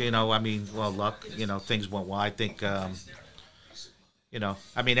luck, luck, things went well. I think,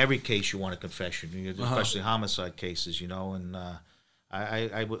 every case you want a confession, especially homicide cases, and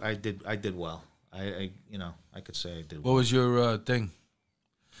I did well. I could say I did well. What was your thing?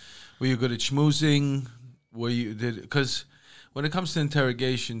 Were you good at schmoozing? Because when it comes to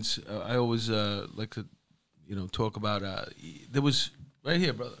interrogations, I always like to, talk about, there was, right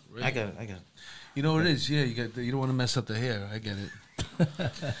here, brother. Right I got it. You know what it is? Yeah, you don't want to mess up the hair. I get it.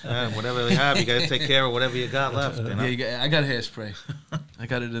 Whatever they have, you got to take care of whatever you got left. Yeah, I got hairspray. I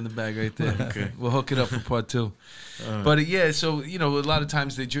got it in the bag right there. Okay. We'll hook it up for part 2. But so a lot of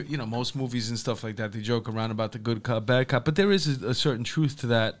times they, most movies and stuff like that, they joke around about the good cop, bad cop. But there is a certain truth to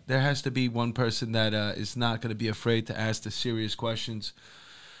that. There has to be one person that is not going to be afraid to ask the serious questions,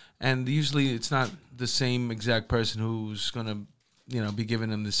 and usually it's not the same exact person who's going to, be giving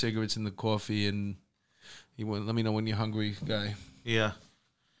them the cigarettes and the coffee and let me know when you're hungry, guy. Yeah.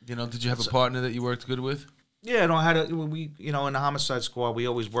 Did you have a partner that you worked good with? Yeah, in the Homicide Squad, we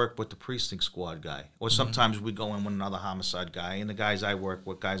always work with the precinct squad guy. Or sometimes we'd go in with another homicide guy. And the guys I work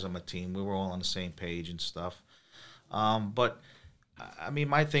with, guys on my team, we were all on the same page and stuff. But,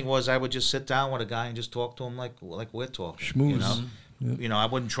 my thing was I would just sit down with a guy and just talk to him like we're talking. Schmooze. Yeah. I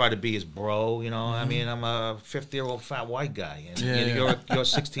wouldn't try to be his bro, I'm a 50-year-old fat white guy. And you're a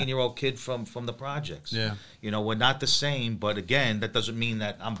 16-year-old kid from the projects. Yeah. We're not the same, but again, that doesn't mean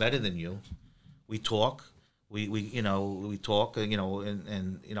that I'm better than you. We talk. We talk, and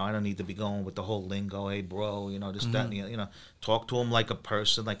I don't need to be going with the whole lingo, hey, bro, this, that, and talk to him like a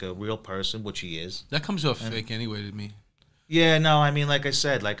person, like a real person, which he is. That comes off fake anyway to me. Yeah, no, like I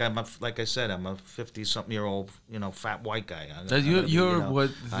said, I'm a 50-something-year-old, fat white guy. They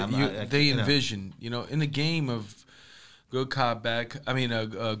envision, in the game of good cop,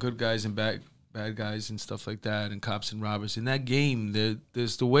 good guys and bad guys and stuff like that, and cops and robbers. In that game,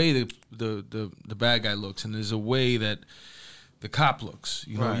 there's the way the bad guy looks, and there's a way that the cop looks.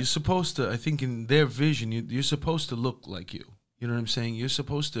 You're supposed to. I think in their vision, you're supposed to look like you. You know what I'm saying? You're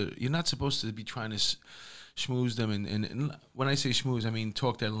not supposed to be trying to schmooze them, and when I say schmooze, I mean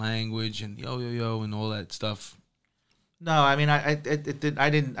talk their language and yo and all that stuff. No, I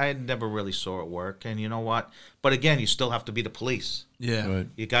never really saw it work, and you know what? But again, you still have to be the police. Yeah, right.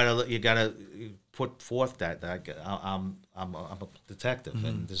 You gotta put forth that I'm a detective,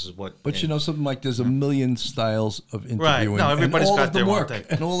 and this is what. But something like there's a million styles of interviewing. Right. No, everybody's got their own thing,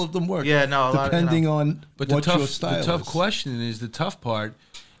 and all of them work. Yeah, no, depending on what your style is. The tough question is the tough part.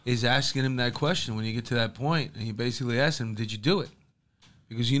 Is asking him that question when you get to that point, and you basically ask him, "Did you do it?"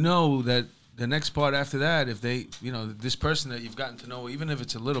 Because that the next part after that, if they, this person that you've gotten to know, even if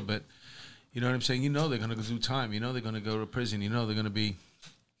it's a little bit, you know what I'm saying? They're going to go through time. They're going to go to prison. They're going to be,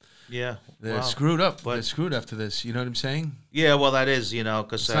 they're screwed up. But they're screwed after this. You know what I'm saying? Yeah, well, that is,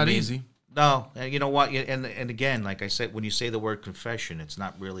 because it's not easy. No, and you know what? And again, like I said, when you say the word confession, it's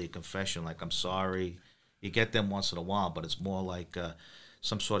not really a confession. Like I'm sorry, you get them once in a while, but it's more like.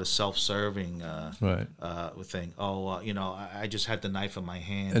 Some sort of self-serving thing. I just had the knife in my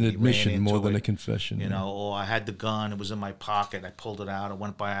hand. An admission more than a confession. Or I had the gun. It was in my pocket. I pulled it out. I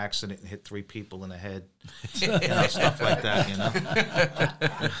went by accident and hit 3 people in the head. Stuff like that.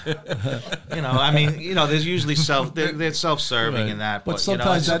 There's usually they're self-serving in that. But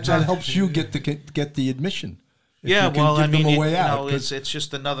sometimes that helps you get the admission. Yeah, you can well, give I mean, them a way you out, know, 'cause- it's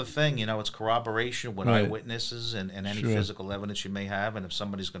just another thing. You know, it's corroboration with Right. eyewitnesses and any Sure. physical evidence you may have, and if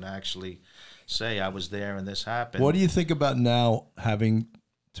somebody's going to actually say, "I was there and this happened." What do you think about now having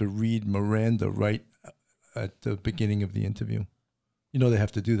to read Miranda right at the beginning of the interview? You know they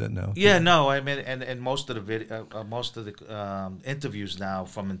have to do that now. Yeah, no, I mean, and most of the interviews now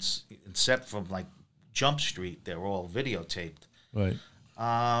from incept from like Jump Street, they're all videotaped. Right.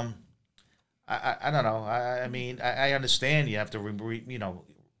 I don't know. I mean, I understand you have to you know,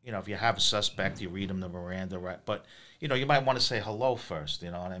 if you have a suspect, you read them the Miranda, right? But you know, you might want to say hello first.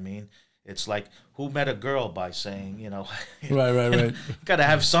 You know what I mean? It's like, who met a girl by saying, you know, Right. Got to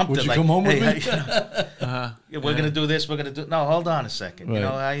have something. Would you like, come home with me? We're gonna do this. We're gonna do. No, hold on a second. Right. You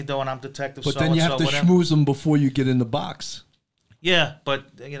know, how you doing? I'm Detective. But so then you have to schmooze them before you get in the box. Yeah, but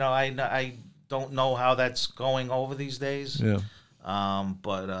you know, I don't know how that's going over these days. Yeah.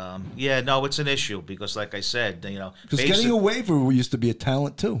 Yeah, no, it's an issue because, like I said, you know, Because getting a waiver used to be a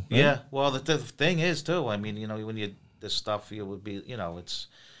talent too. Right? Yeah, well, the thing is too. I mean, you know, when you this stuff, it would be, you know, it's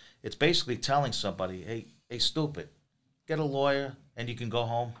basically telling somebody, hey, stupid, get a lawyer and you can go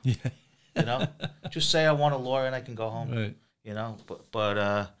home. Yeah. You know, just say I want a lawyer and I can go home. Right. You know,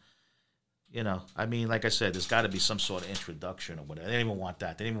 but you know, I mean, like I said, there's got to be some sort of introduction or whatever. They didn't even want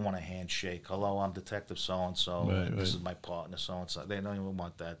that. They didn't even want a handshake. Hello, I'm Detective so and so. This is my partner so and so. They don't even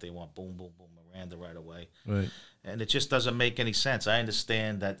want that. They want boom, boom, boom, Miranda right away. Right. And it just doesn't make any sense. I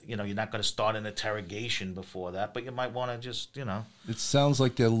understand that, you know, you're not going to start an interrogation before that, but you might want to just, you know. It sounds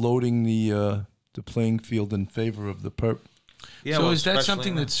like they're loading the playing field in favor of the perp. Yeah. So well, is that especially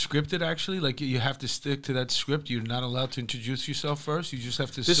something that's scripted? Actually, like you have to stick to that script. You're not allowed to introduce yourself first. You just have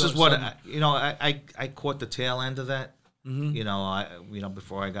to. This is what I caught the tail end of that. Mm-hmm. You know,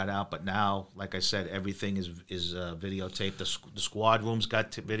 before I got out. But now, like I said, everything is videotaped. The squad room's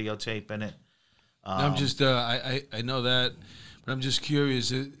got videotape in it. I'm just I know that, but I'm just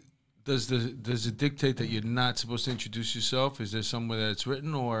curious. Does it dictate that you're not supposed to introduce yourself? Is there somewhere that it's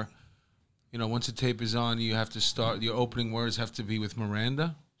written, or, you know, once the tape is on, you have to start. Your opening words have to be with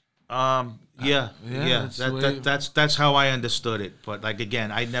Miranda. Yeah. That's how I understood it. But like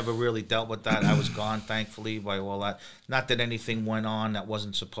again, I never really dealt with that. I was gone, thankfully, by all that. Not that anything went on that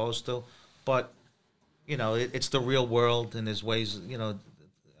wasn't supposed to, but you know, it's the real world, and there's ways, you know,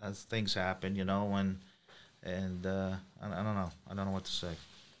 as things happen, you know, and I don't know. I don't know what to say.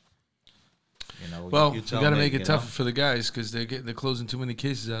 You know, well, you got to make it tougher know? for the guys because they're closing too many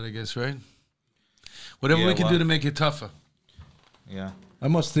cases out, I guess, right? Whatever we can do to make it tougher. Yeah. I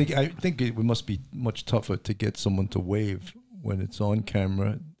think it must be much tougher to get someone to waive when it's on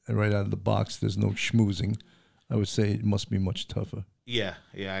camera and right out of the box. There's no schmoozing. I would say it must be much tougher. Yeah,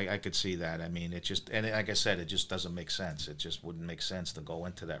 I could see that. I mean, it just, and like I said, it just doesn't make sense. It just wouldn't make sense to go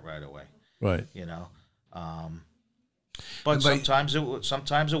into that right away. Right. You know, but sometimes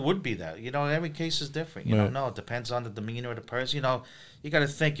it would be that. You know, every case is different. You don't know. It depends on the demeanor of the person. You know, you got to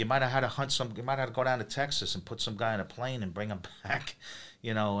think. You might have had to hunt some. You might have to go down to Texas and put some guy in a plane and bring him back.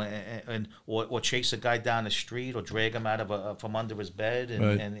 You know, or chase a guy down the street or drag him out of from under his bed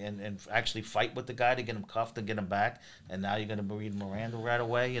and actually fight with the guy to get him cuffed and get him back. And now you're going to read Miranda right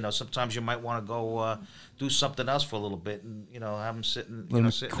away. You know, sometimes you might want to go do something else for a little bit and, you know, have him sitting,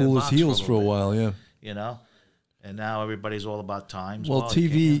 cool his heels for a while. Yeah. You know. And now everybody's all about times. Well,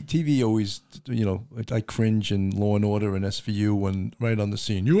 TV always, you know, I cringe in Law and Order and SVU when right on the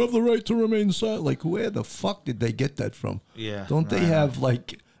scene, you have the right to remain silent. Like, where the fuck did they get that from? Yeah. Don't they have,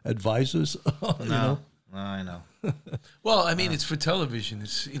 like, advisors? You know? No, I know. Well, I mean, it's for television.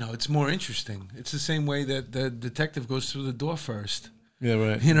 It's, you know, it's more interesting. It's the same way that the detective goes through the door first. Yeah,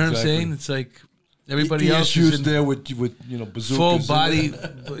 right. You know what I'm saying? It's like everybody else is there with you know, bazookas, full body.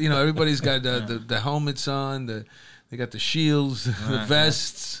 You know, everybody's got the helmets on. They got the shields, the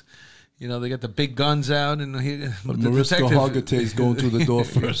vests. You know, they got the big guns out, and but Mariska Hargitay is going through the door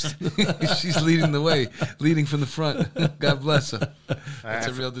first. She's leading the way, leading from the front. God bless her. That's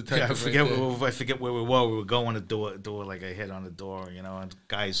a real detective. I forget where we were. We were going to do it like a hit on the door, you know, and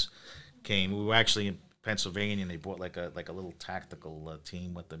guys came. We were actually in Pennsylvania, and they brought like a little tactical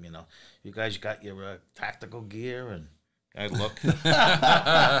team with them. You know, you guys got your tactical gear, and I look,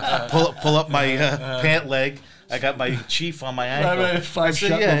 pull up my pant leg. I got my chief on my ankle. Right.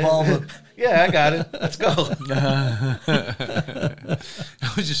 5-shot revolver. Yeah, I got it. Let's go.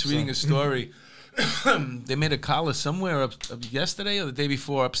 I was just reading a story. They made a collar somewhere up yesterday or the day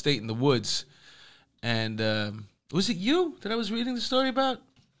before upstate in the woods, and was it you that I was reading the story about?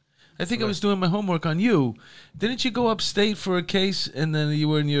 I think I was doing my homework on you. Didn't you go upstate for a case, and then you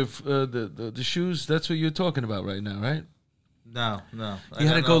were in your the shoes? That's what you're talking about right now, right? No, no. You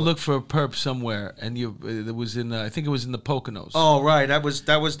had to go look for a perp somewhere, and it was in I think it was in the Poconos. Oh, right. That was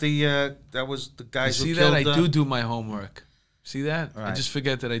the guys you who see killed. that I do my homework. See that? Right. I just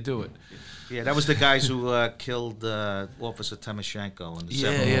forget that I do it. Yeah, that was the guys who killed Officer Timoshenko in the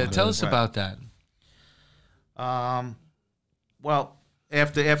 7-1. Yeah. Tell us about that. Well,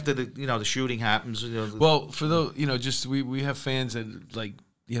 after the the shooting happens. Well, for those just we have fans that like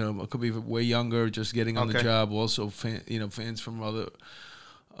could be way younger, just getting on the job. Also, fans from other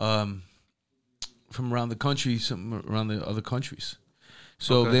from around the country, some around the other countries.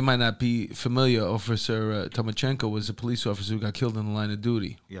 So they might not be familiar. Officer Timoshenko was a police officer who got killed in the line of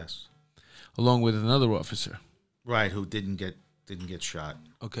duty. Yes, along with another officer. Right, who didn't get shot.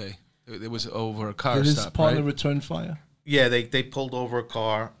 Okay, it was over a car stop. Did his partner right? return fire? Yeah, they pulled over a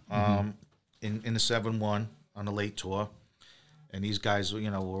car in the 7-1 on the late tour, and these guys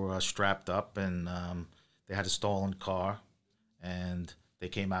were strapped up, and they had a stolen car, and they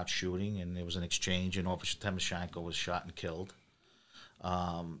came out shooting, and there was an exchange, and Officer Timoshenko was shot and killed.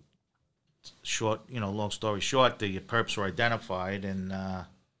 Long story short, the perps were identified, and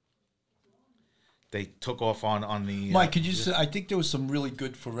they took off on the. Mike, could you say? I think there was some really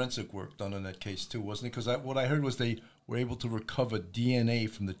good forensic work done on that case too, wasn't it? Because what I heard was they were able to recover DNA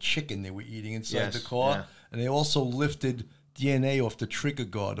from the chicken they were eating inside the car, and they also lifted DNA off the trigger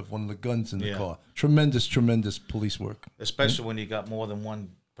guard of one of the guns in the car. Tremendous police work. Especially when you got more than one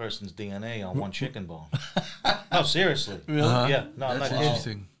person's DNA on one chicken bone. No, seriously. Really? Yeah. No, that's not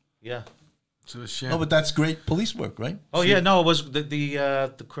interesting. Yeah. So it's shame. No, but that's great police work, right? Oh yeah, no, it was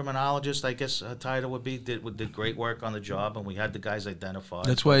the criminologist, I guess title would be did great work on the job, and we had the guys identified.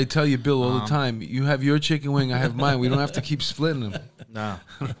 That's why I tell you, Bill, all the time. You have your chicken wing, I have mine. We don't have to keep splitting them. No,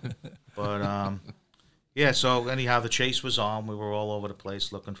 but yeah. So anyhow, the chase was on. We were all over the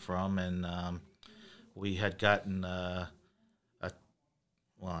place looking for them, and we had gotten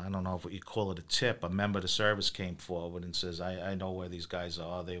I don't know if you call it a tip. A member of the service came forward and says, I know where these guys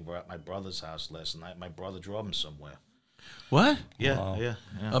are. They were at my brother's house last night. My brother drove them somewhere. What? Yeah, Wow. yeah.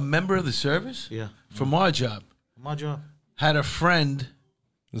 A member of the service? Yeah. From our job. My job. Had a friend.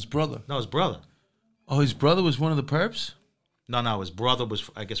 His brother. No, his brother. Oh, his brother was one of the perps? No, his brother was,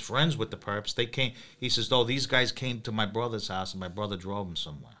 I guess, friends with the perps. They came. He says, these guys came to my brother's house, and my brother drove them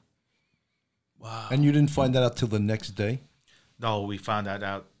somewhere. Wow. And you didn't find that out till the next day? No, we found that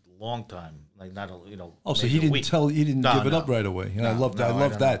out a long time, like not Oh, so he didn't he didn't give it up right away. And I love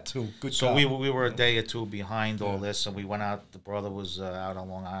that too. Good. So we were a day or two behind all this, and we went out. The brother was out on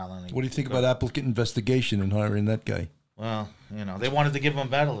Long Island. What do you think about applicant investigation and hiring that guy? Well, they wanted to give him a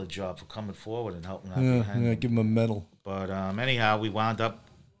medal of job for coming forward and helping out. Yeah, give him a medal. But anyhow, we wound up.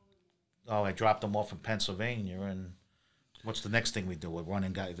 Oh, I dropped him off in Pennsylvania, and what's the next thing we do? We're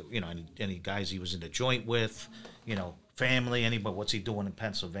running guys, any guys he was in the joint with, family, anybody, what's he doing in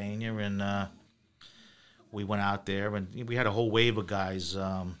Pennsylvania? And we went out there, and we had a whole wave of guys.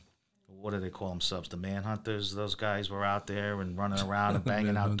 What do they call themselves? The manhunters. Those guys were out there and running around and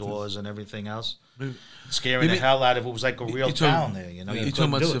banging out doors and everything else, scaring the hell out of it. It was like a real town there. You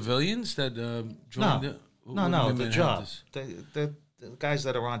talking about civilians that joined? No, the job. The guys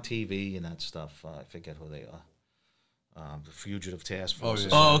that are on TV and that stuff. I forget who they are. The Fugitive Task Force.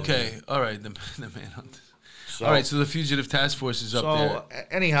 Oh, okay. All right. The manhunters. So, all right, so the Fugitive Task Force is up there. So,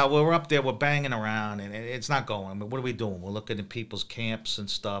 anyhow, we're up there, we're banging around, and it's not going. I mean, what are we doing? We're looking at people's camps and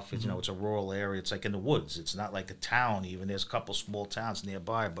stuff. It's, it's a rural area. It's like in the woods. It's not like a town even. There's a couple small towns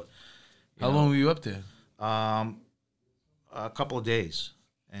nearby. But how long were you up there? A couple of days.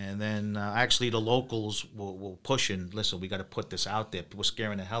 And then actually the locals were pushing, listen, we got to put this out there. We're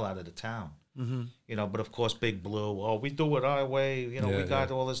scaring the hell out of the town. But of course, Big Blue, we do it our way. We got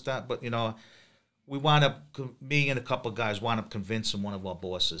all this, that. But, we wound up, me and a couple of guys wound up convincing one of our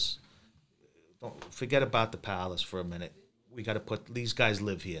bosses, don't forget about the palace for a minute. We got to put, these guys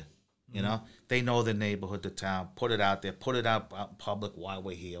live here. They know the neighborhood, the town. Put it out there. Put it out in public why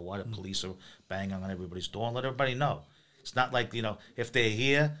we're here, why the police are banging on everybody's door, and let everybody know. It's not like, if they're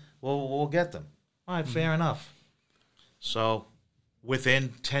here, we'll get them. All right, fair enough. So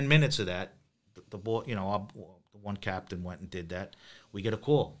within 10 minutes of that, the one captain went and did that. We get a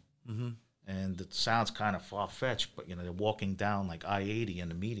call. And it sounds kind of far-fetched, but, they're walking down like I-80 in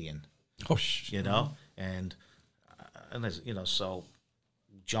the median. Oh, And so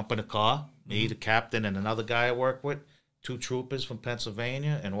jump in a car, me, the captain, and another guy I work with, 2 troopers from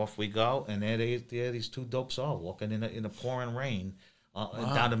Pennsylvania, and off we go. And there these 2 dopes are walking in a pouring rain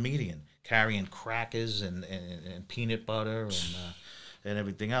down the median, carrying crackers and peanut butter and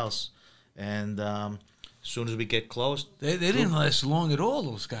everything else. And As soon as we get close, They didn't last long at all,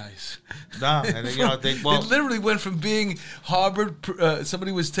 those guys. no, and you know They literally went from being harbored,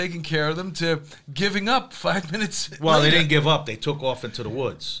 somebody was taking care of them, to giving up 5 minutes well, later. they didn't give up. They took off into the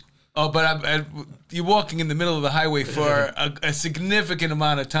woods. Oh, but you're walking in the middle of the highway for a significant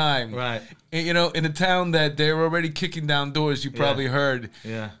amount of time. Right. You know, in a town that they were already kicking down doors, you probably heard.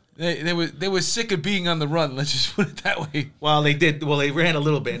 Yeah. They were sick of being on the run. Let's just put it that way. Well, they did. Well, they ran a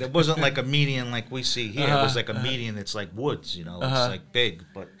little bit. It wasn't like a median like we see here. It was like a median. It's like woods, you know. It's like big.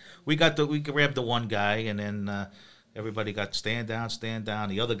 But we grabbed the one guy, and then everybody got stand down.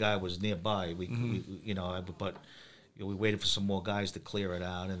 The other guy was nearby. We waited for some more guys to clear it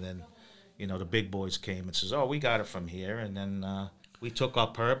out, and then, you know, the big boys came and says, "Oh, we got it from here," and then we took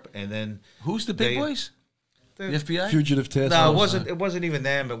our perp, and then Who's the big boys? The FBI? Fugitive task No, force. it wasn't even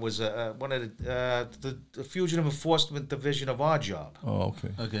them. It was one of the Fugitive Enforcement Division of our job. Oh, okay.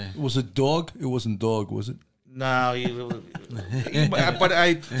 Okay. Was it dog? It wasn't dog, was it? No, but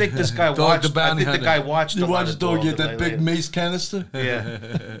I think this guy Dog watched. the bounty I think the hunter. guy watched. You a lot watched of dog get Dog that big mace canister?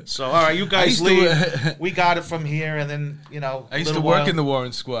 Yeah. So all right, you guys used to, leave. We got it from here, and then, you know. I used to work in the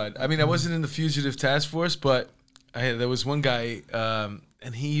warrant squad. I mean, I wasn't in the fugitive task force, but there was one guy,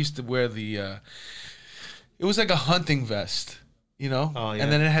 and he used to wear the. It was like a hunting vest, you know? Oh, yeah.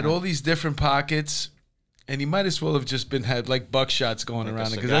 And then it had all these different pockets, and he might as well have just had like buckshots going Like a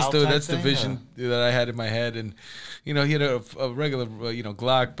around it, because Seagal that's type the thing, vision that I had in my head. And, you know, he had a regular,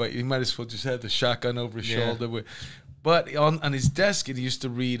 Glock, but he might as well just had the shotgun over his shoulder. But on his desk, he used to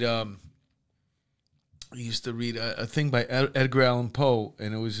read. He used to read a thing by Edgar Allan Poe,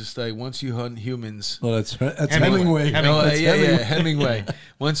 and it was just like, once you hunt humans. Oh, that's Hemingway. Hemingway.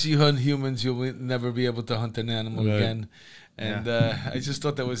 Once you hunt humans, you'll never be able to hunt an animal again. And I just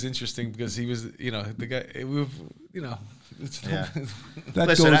thought that was interesting, because he was, the guy. It's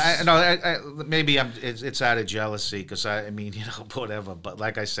Listen, maybe it's out of jealousy, because I mean, whatever. But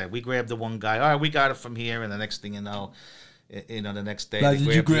like I said, we grabbed the one guy. All right, we got it from here, and the next thing you know, the next day. Now, did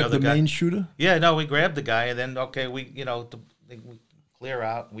you grab the main shooter? Yeah, no, we grabbed the guy, and then we clear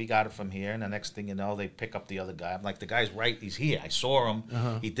out. We got it from here, and the next thing you know, they pick up the other guy. I'm like, the guy's right. He's here. I saw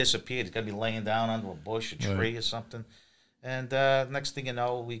him. He disappeared. He's got to be laying down under a bush, a tree, or something. And next thing you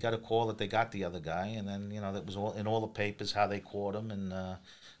know, we got a call that they got the other guy, and then that was all in all the papers how they caught him and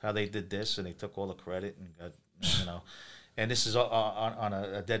how they did this, and they took all the credit and got And this is on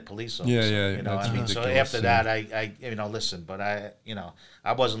a dead police officer. Yeah. I mean, so after that, I listen, but I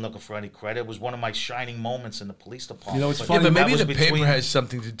wasn't looking for any credit. It was one of my shining moments in the police department. It's funny. But maybe the paper has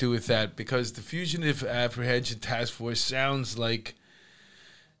something to do with that, because the Fugitive Apprehension Task Force sounds like,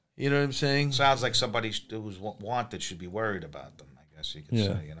 you know what I'm saying? Sounds like somebody who's wanted should be worried about them, I guess you could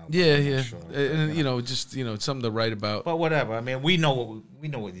say. Yeah. Sure, and just it's something to write about. But whatever. I mean, we know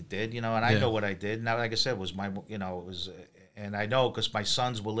what he did, and I know what I did. Now, like I said, it was it was, and I know because my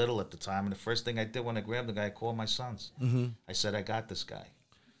sons were little at the time, and the first thing I did when I grabbed the guy, I called my sons. I said, I got this guy.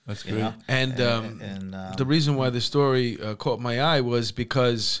 That's great. And the reason why the story caught my eye was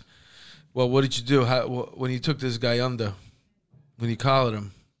because, well, what did you do? When you took this guy under, when you collared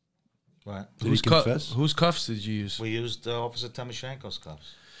him? Right. Did he confess? Whose cuffs did you use? We used Officer Timoshenko's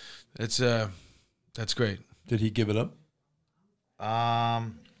cuffs. That's great. Did he give it up?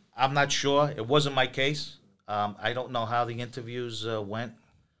 I'm not sure. It wasn't my case. I don't know how the interviews went.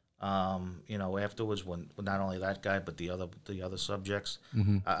 Afterwards, when not only that guy but the other subjects.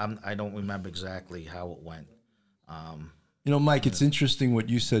 I don't remember exactly how it went. Mike, it's interesting what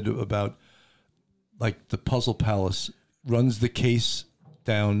you said about, like, the Puzzle Palace runs the case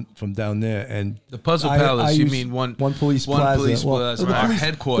down there, and the Puzzle Palace. You mean one police plaza, our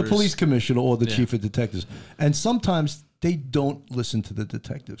headquarters, the police commissioner or the chief of detectives, and sometimes they don't listen to the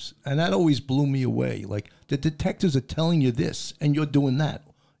detectives, and that always blew me away. Like, the detectives are telling you this, and you're doing that.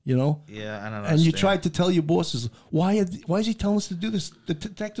 Yeah, I don't know. And you tried to tell your bosses, why is he telling us to do this? The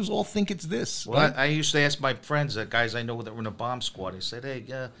detectives all think it's this. Well, right? I used to ask my friends, guys I know that were in a bomb squad. I said,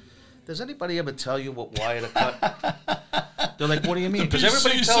 hey, does anybody ever tell you what wire to cut? They're like, what do you mean? Because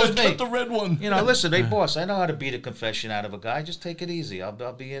everybody tells me. Cut the red one. Listen, hey, boss, I know how to beat a confession out of a guy. Just take it easy. I'll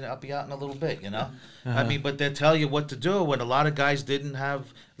be out in a little bit, I mean, but they tell you what to do, and a lot of guys didn't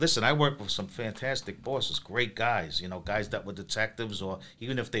have. Listen, I worked with some fantastic bosses, great guys. Guys that were detectives, or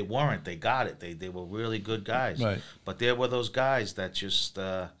even if they weren't, they got it. They were really good guys. Right. But there were those guys that just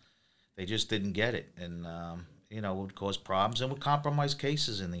they just didn't get it, and would cause problems and would compromise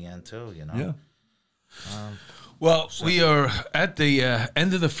cases in the end too. Yeah. Well, we are at the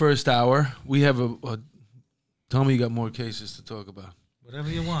end of the first hour. We have tell me you got more cases to talk about. Whatever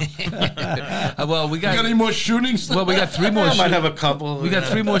you want. Well, we You got any more shootings? Well, we got 3 more. I might have a couple. We got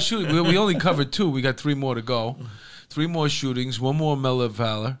 3 more shootings. We only covered 2. We got 3 more to go. 3 more shootings. 1 more Medal of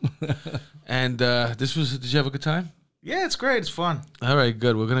Valor. And this was. Did you have a good time? Yeah, it's great. It's fun. All right,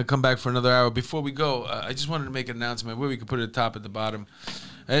 good. We're gonna come back for another hour. Before we go, I just wanted to make an announcement where we could put it at the top, at the bottom.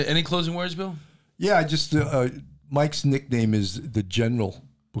 Any closing words, Bill? Yeah, I just Mike's nickname is the General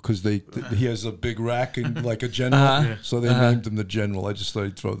because he has a big rack and like a general, so they named him the General. I just thought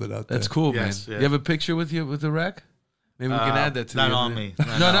I'd throw that out there. That's cool, Yes, man. yeah. You have a picture with you with the rack? Maybe we can add that to Not the on me. No,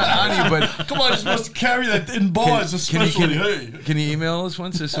 not on you, but Come on, you're supposed to carry that in bars, especially. Hey. can you email us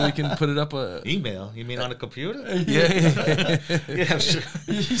once so we can put it up? Email? You mean on a computer? Yeah. Yeah, sure.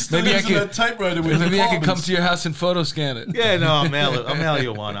 He's still Maybe I using could- that typewriter with Maybe I can come Commons. to your house and photo scan it. Yeah, no, I'll mail it. I'll mail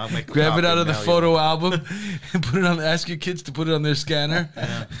you one. I'll make a Grab it copy out of and the mail you photo one. album and put it on. Ask your kids to put it on their scanner.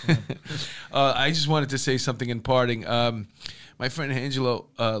 I just wanted to say something in parting. My friend Angelo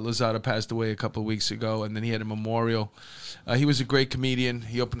Lozada passed away a couple of weeks ago, and then he had a memorial. He was a great comedian.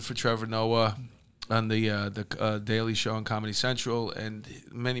 He opened for Trevor Noah on the Daily Show on Comedy Central, and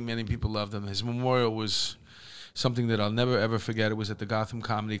many people loved him. His memorial was something that I'll never ever forget. It was at the Gotham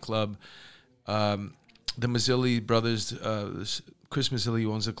Comedy Club. The Mazzilli brothers, Chris Mazzilli,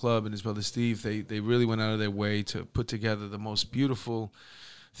 who owns the club, and his brother Steve, they really went out of their way to put together the most beautiful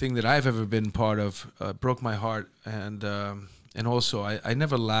thing that I've ever been part of. Broke my heart, and also I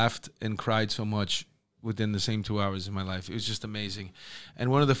never laughed and cried so much within the same 2 hours in my life. It was just amazing. And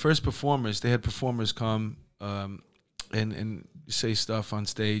one of the first performers, they had performers come and say stuff on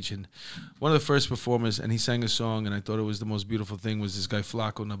stage, and one of the first performers, and he sang a song, and I thought it was the most beautiful thing, was this guy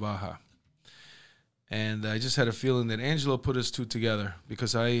Flaco Navaja. And I just had a feeling that Angelo put us two together,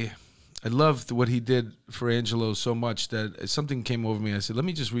 because I loved what he did for Angelo so much that something came over me. I said, let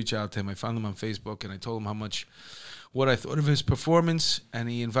me just reach out to him. I found him on Facebook, and I told him what I thought of his performance, and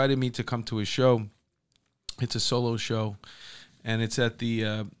he invited me to come to his show. It's a solo show, and it's at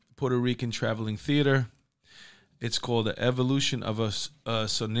the Puerto Rican Traveling Theater. It's called The Evolution of a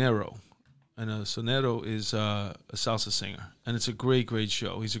Sonero. And a sonero is a salsa singer. And it's a great, great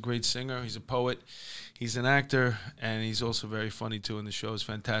show. He's a great singer. He's a poet. He's an actor. And he's also very funny, too. And the show is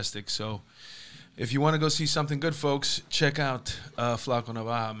fantastic. So if you want to go see something good, folks, check out Flaco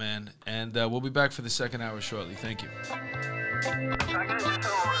Navaja, man. And we'll be back for the second hour shortly. Thank you.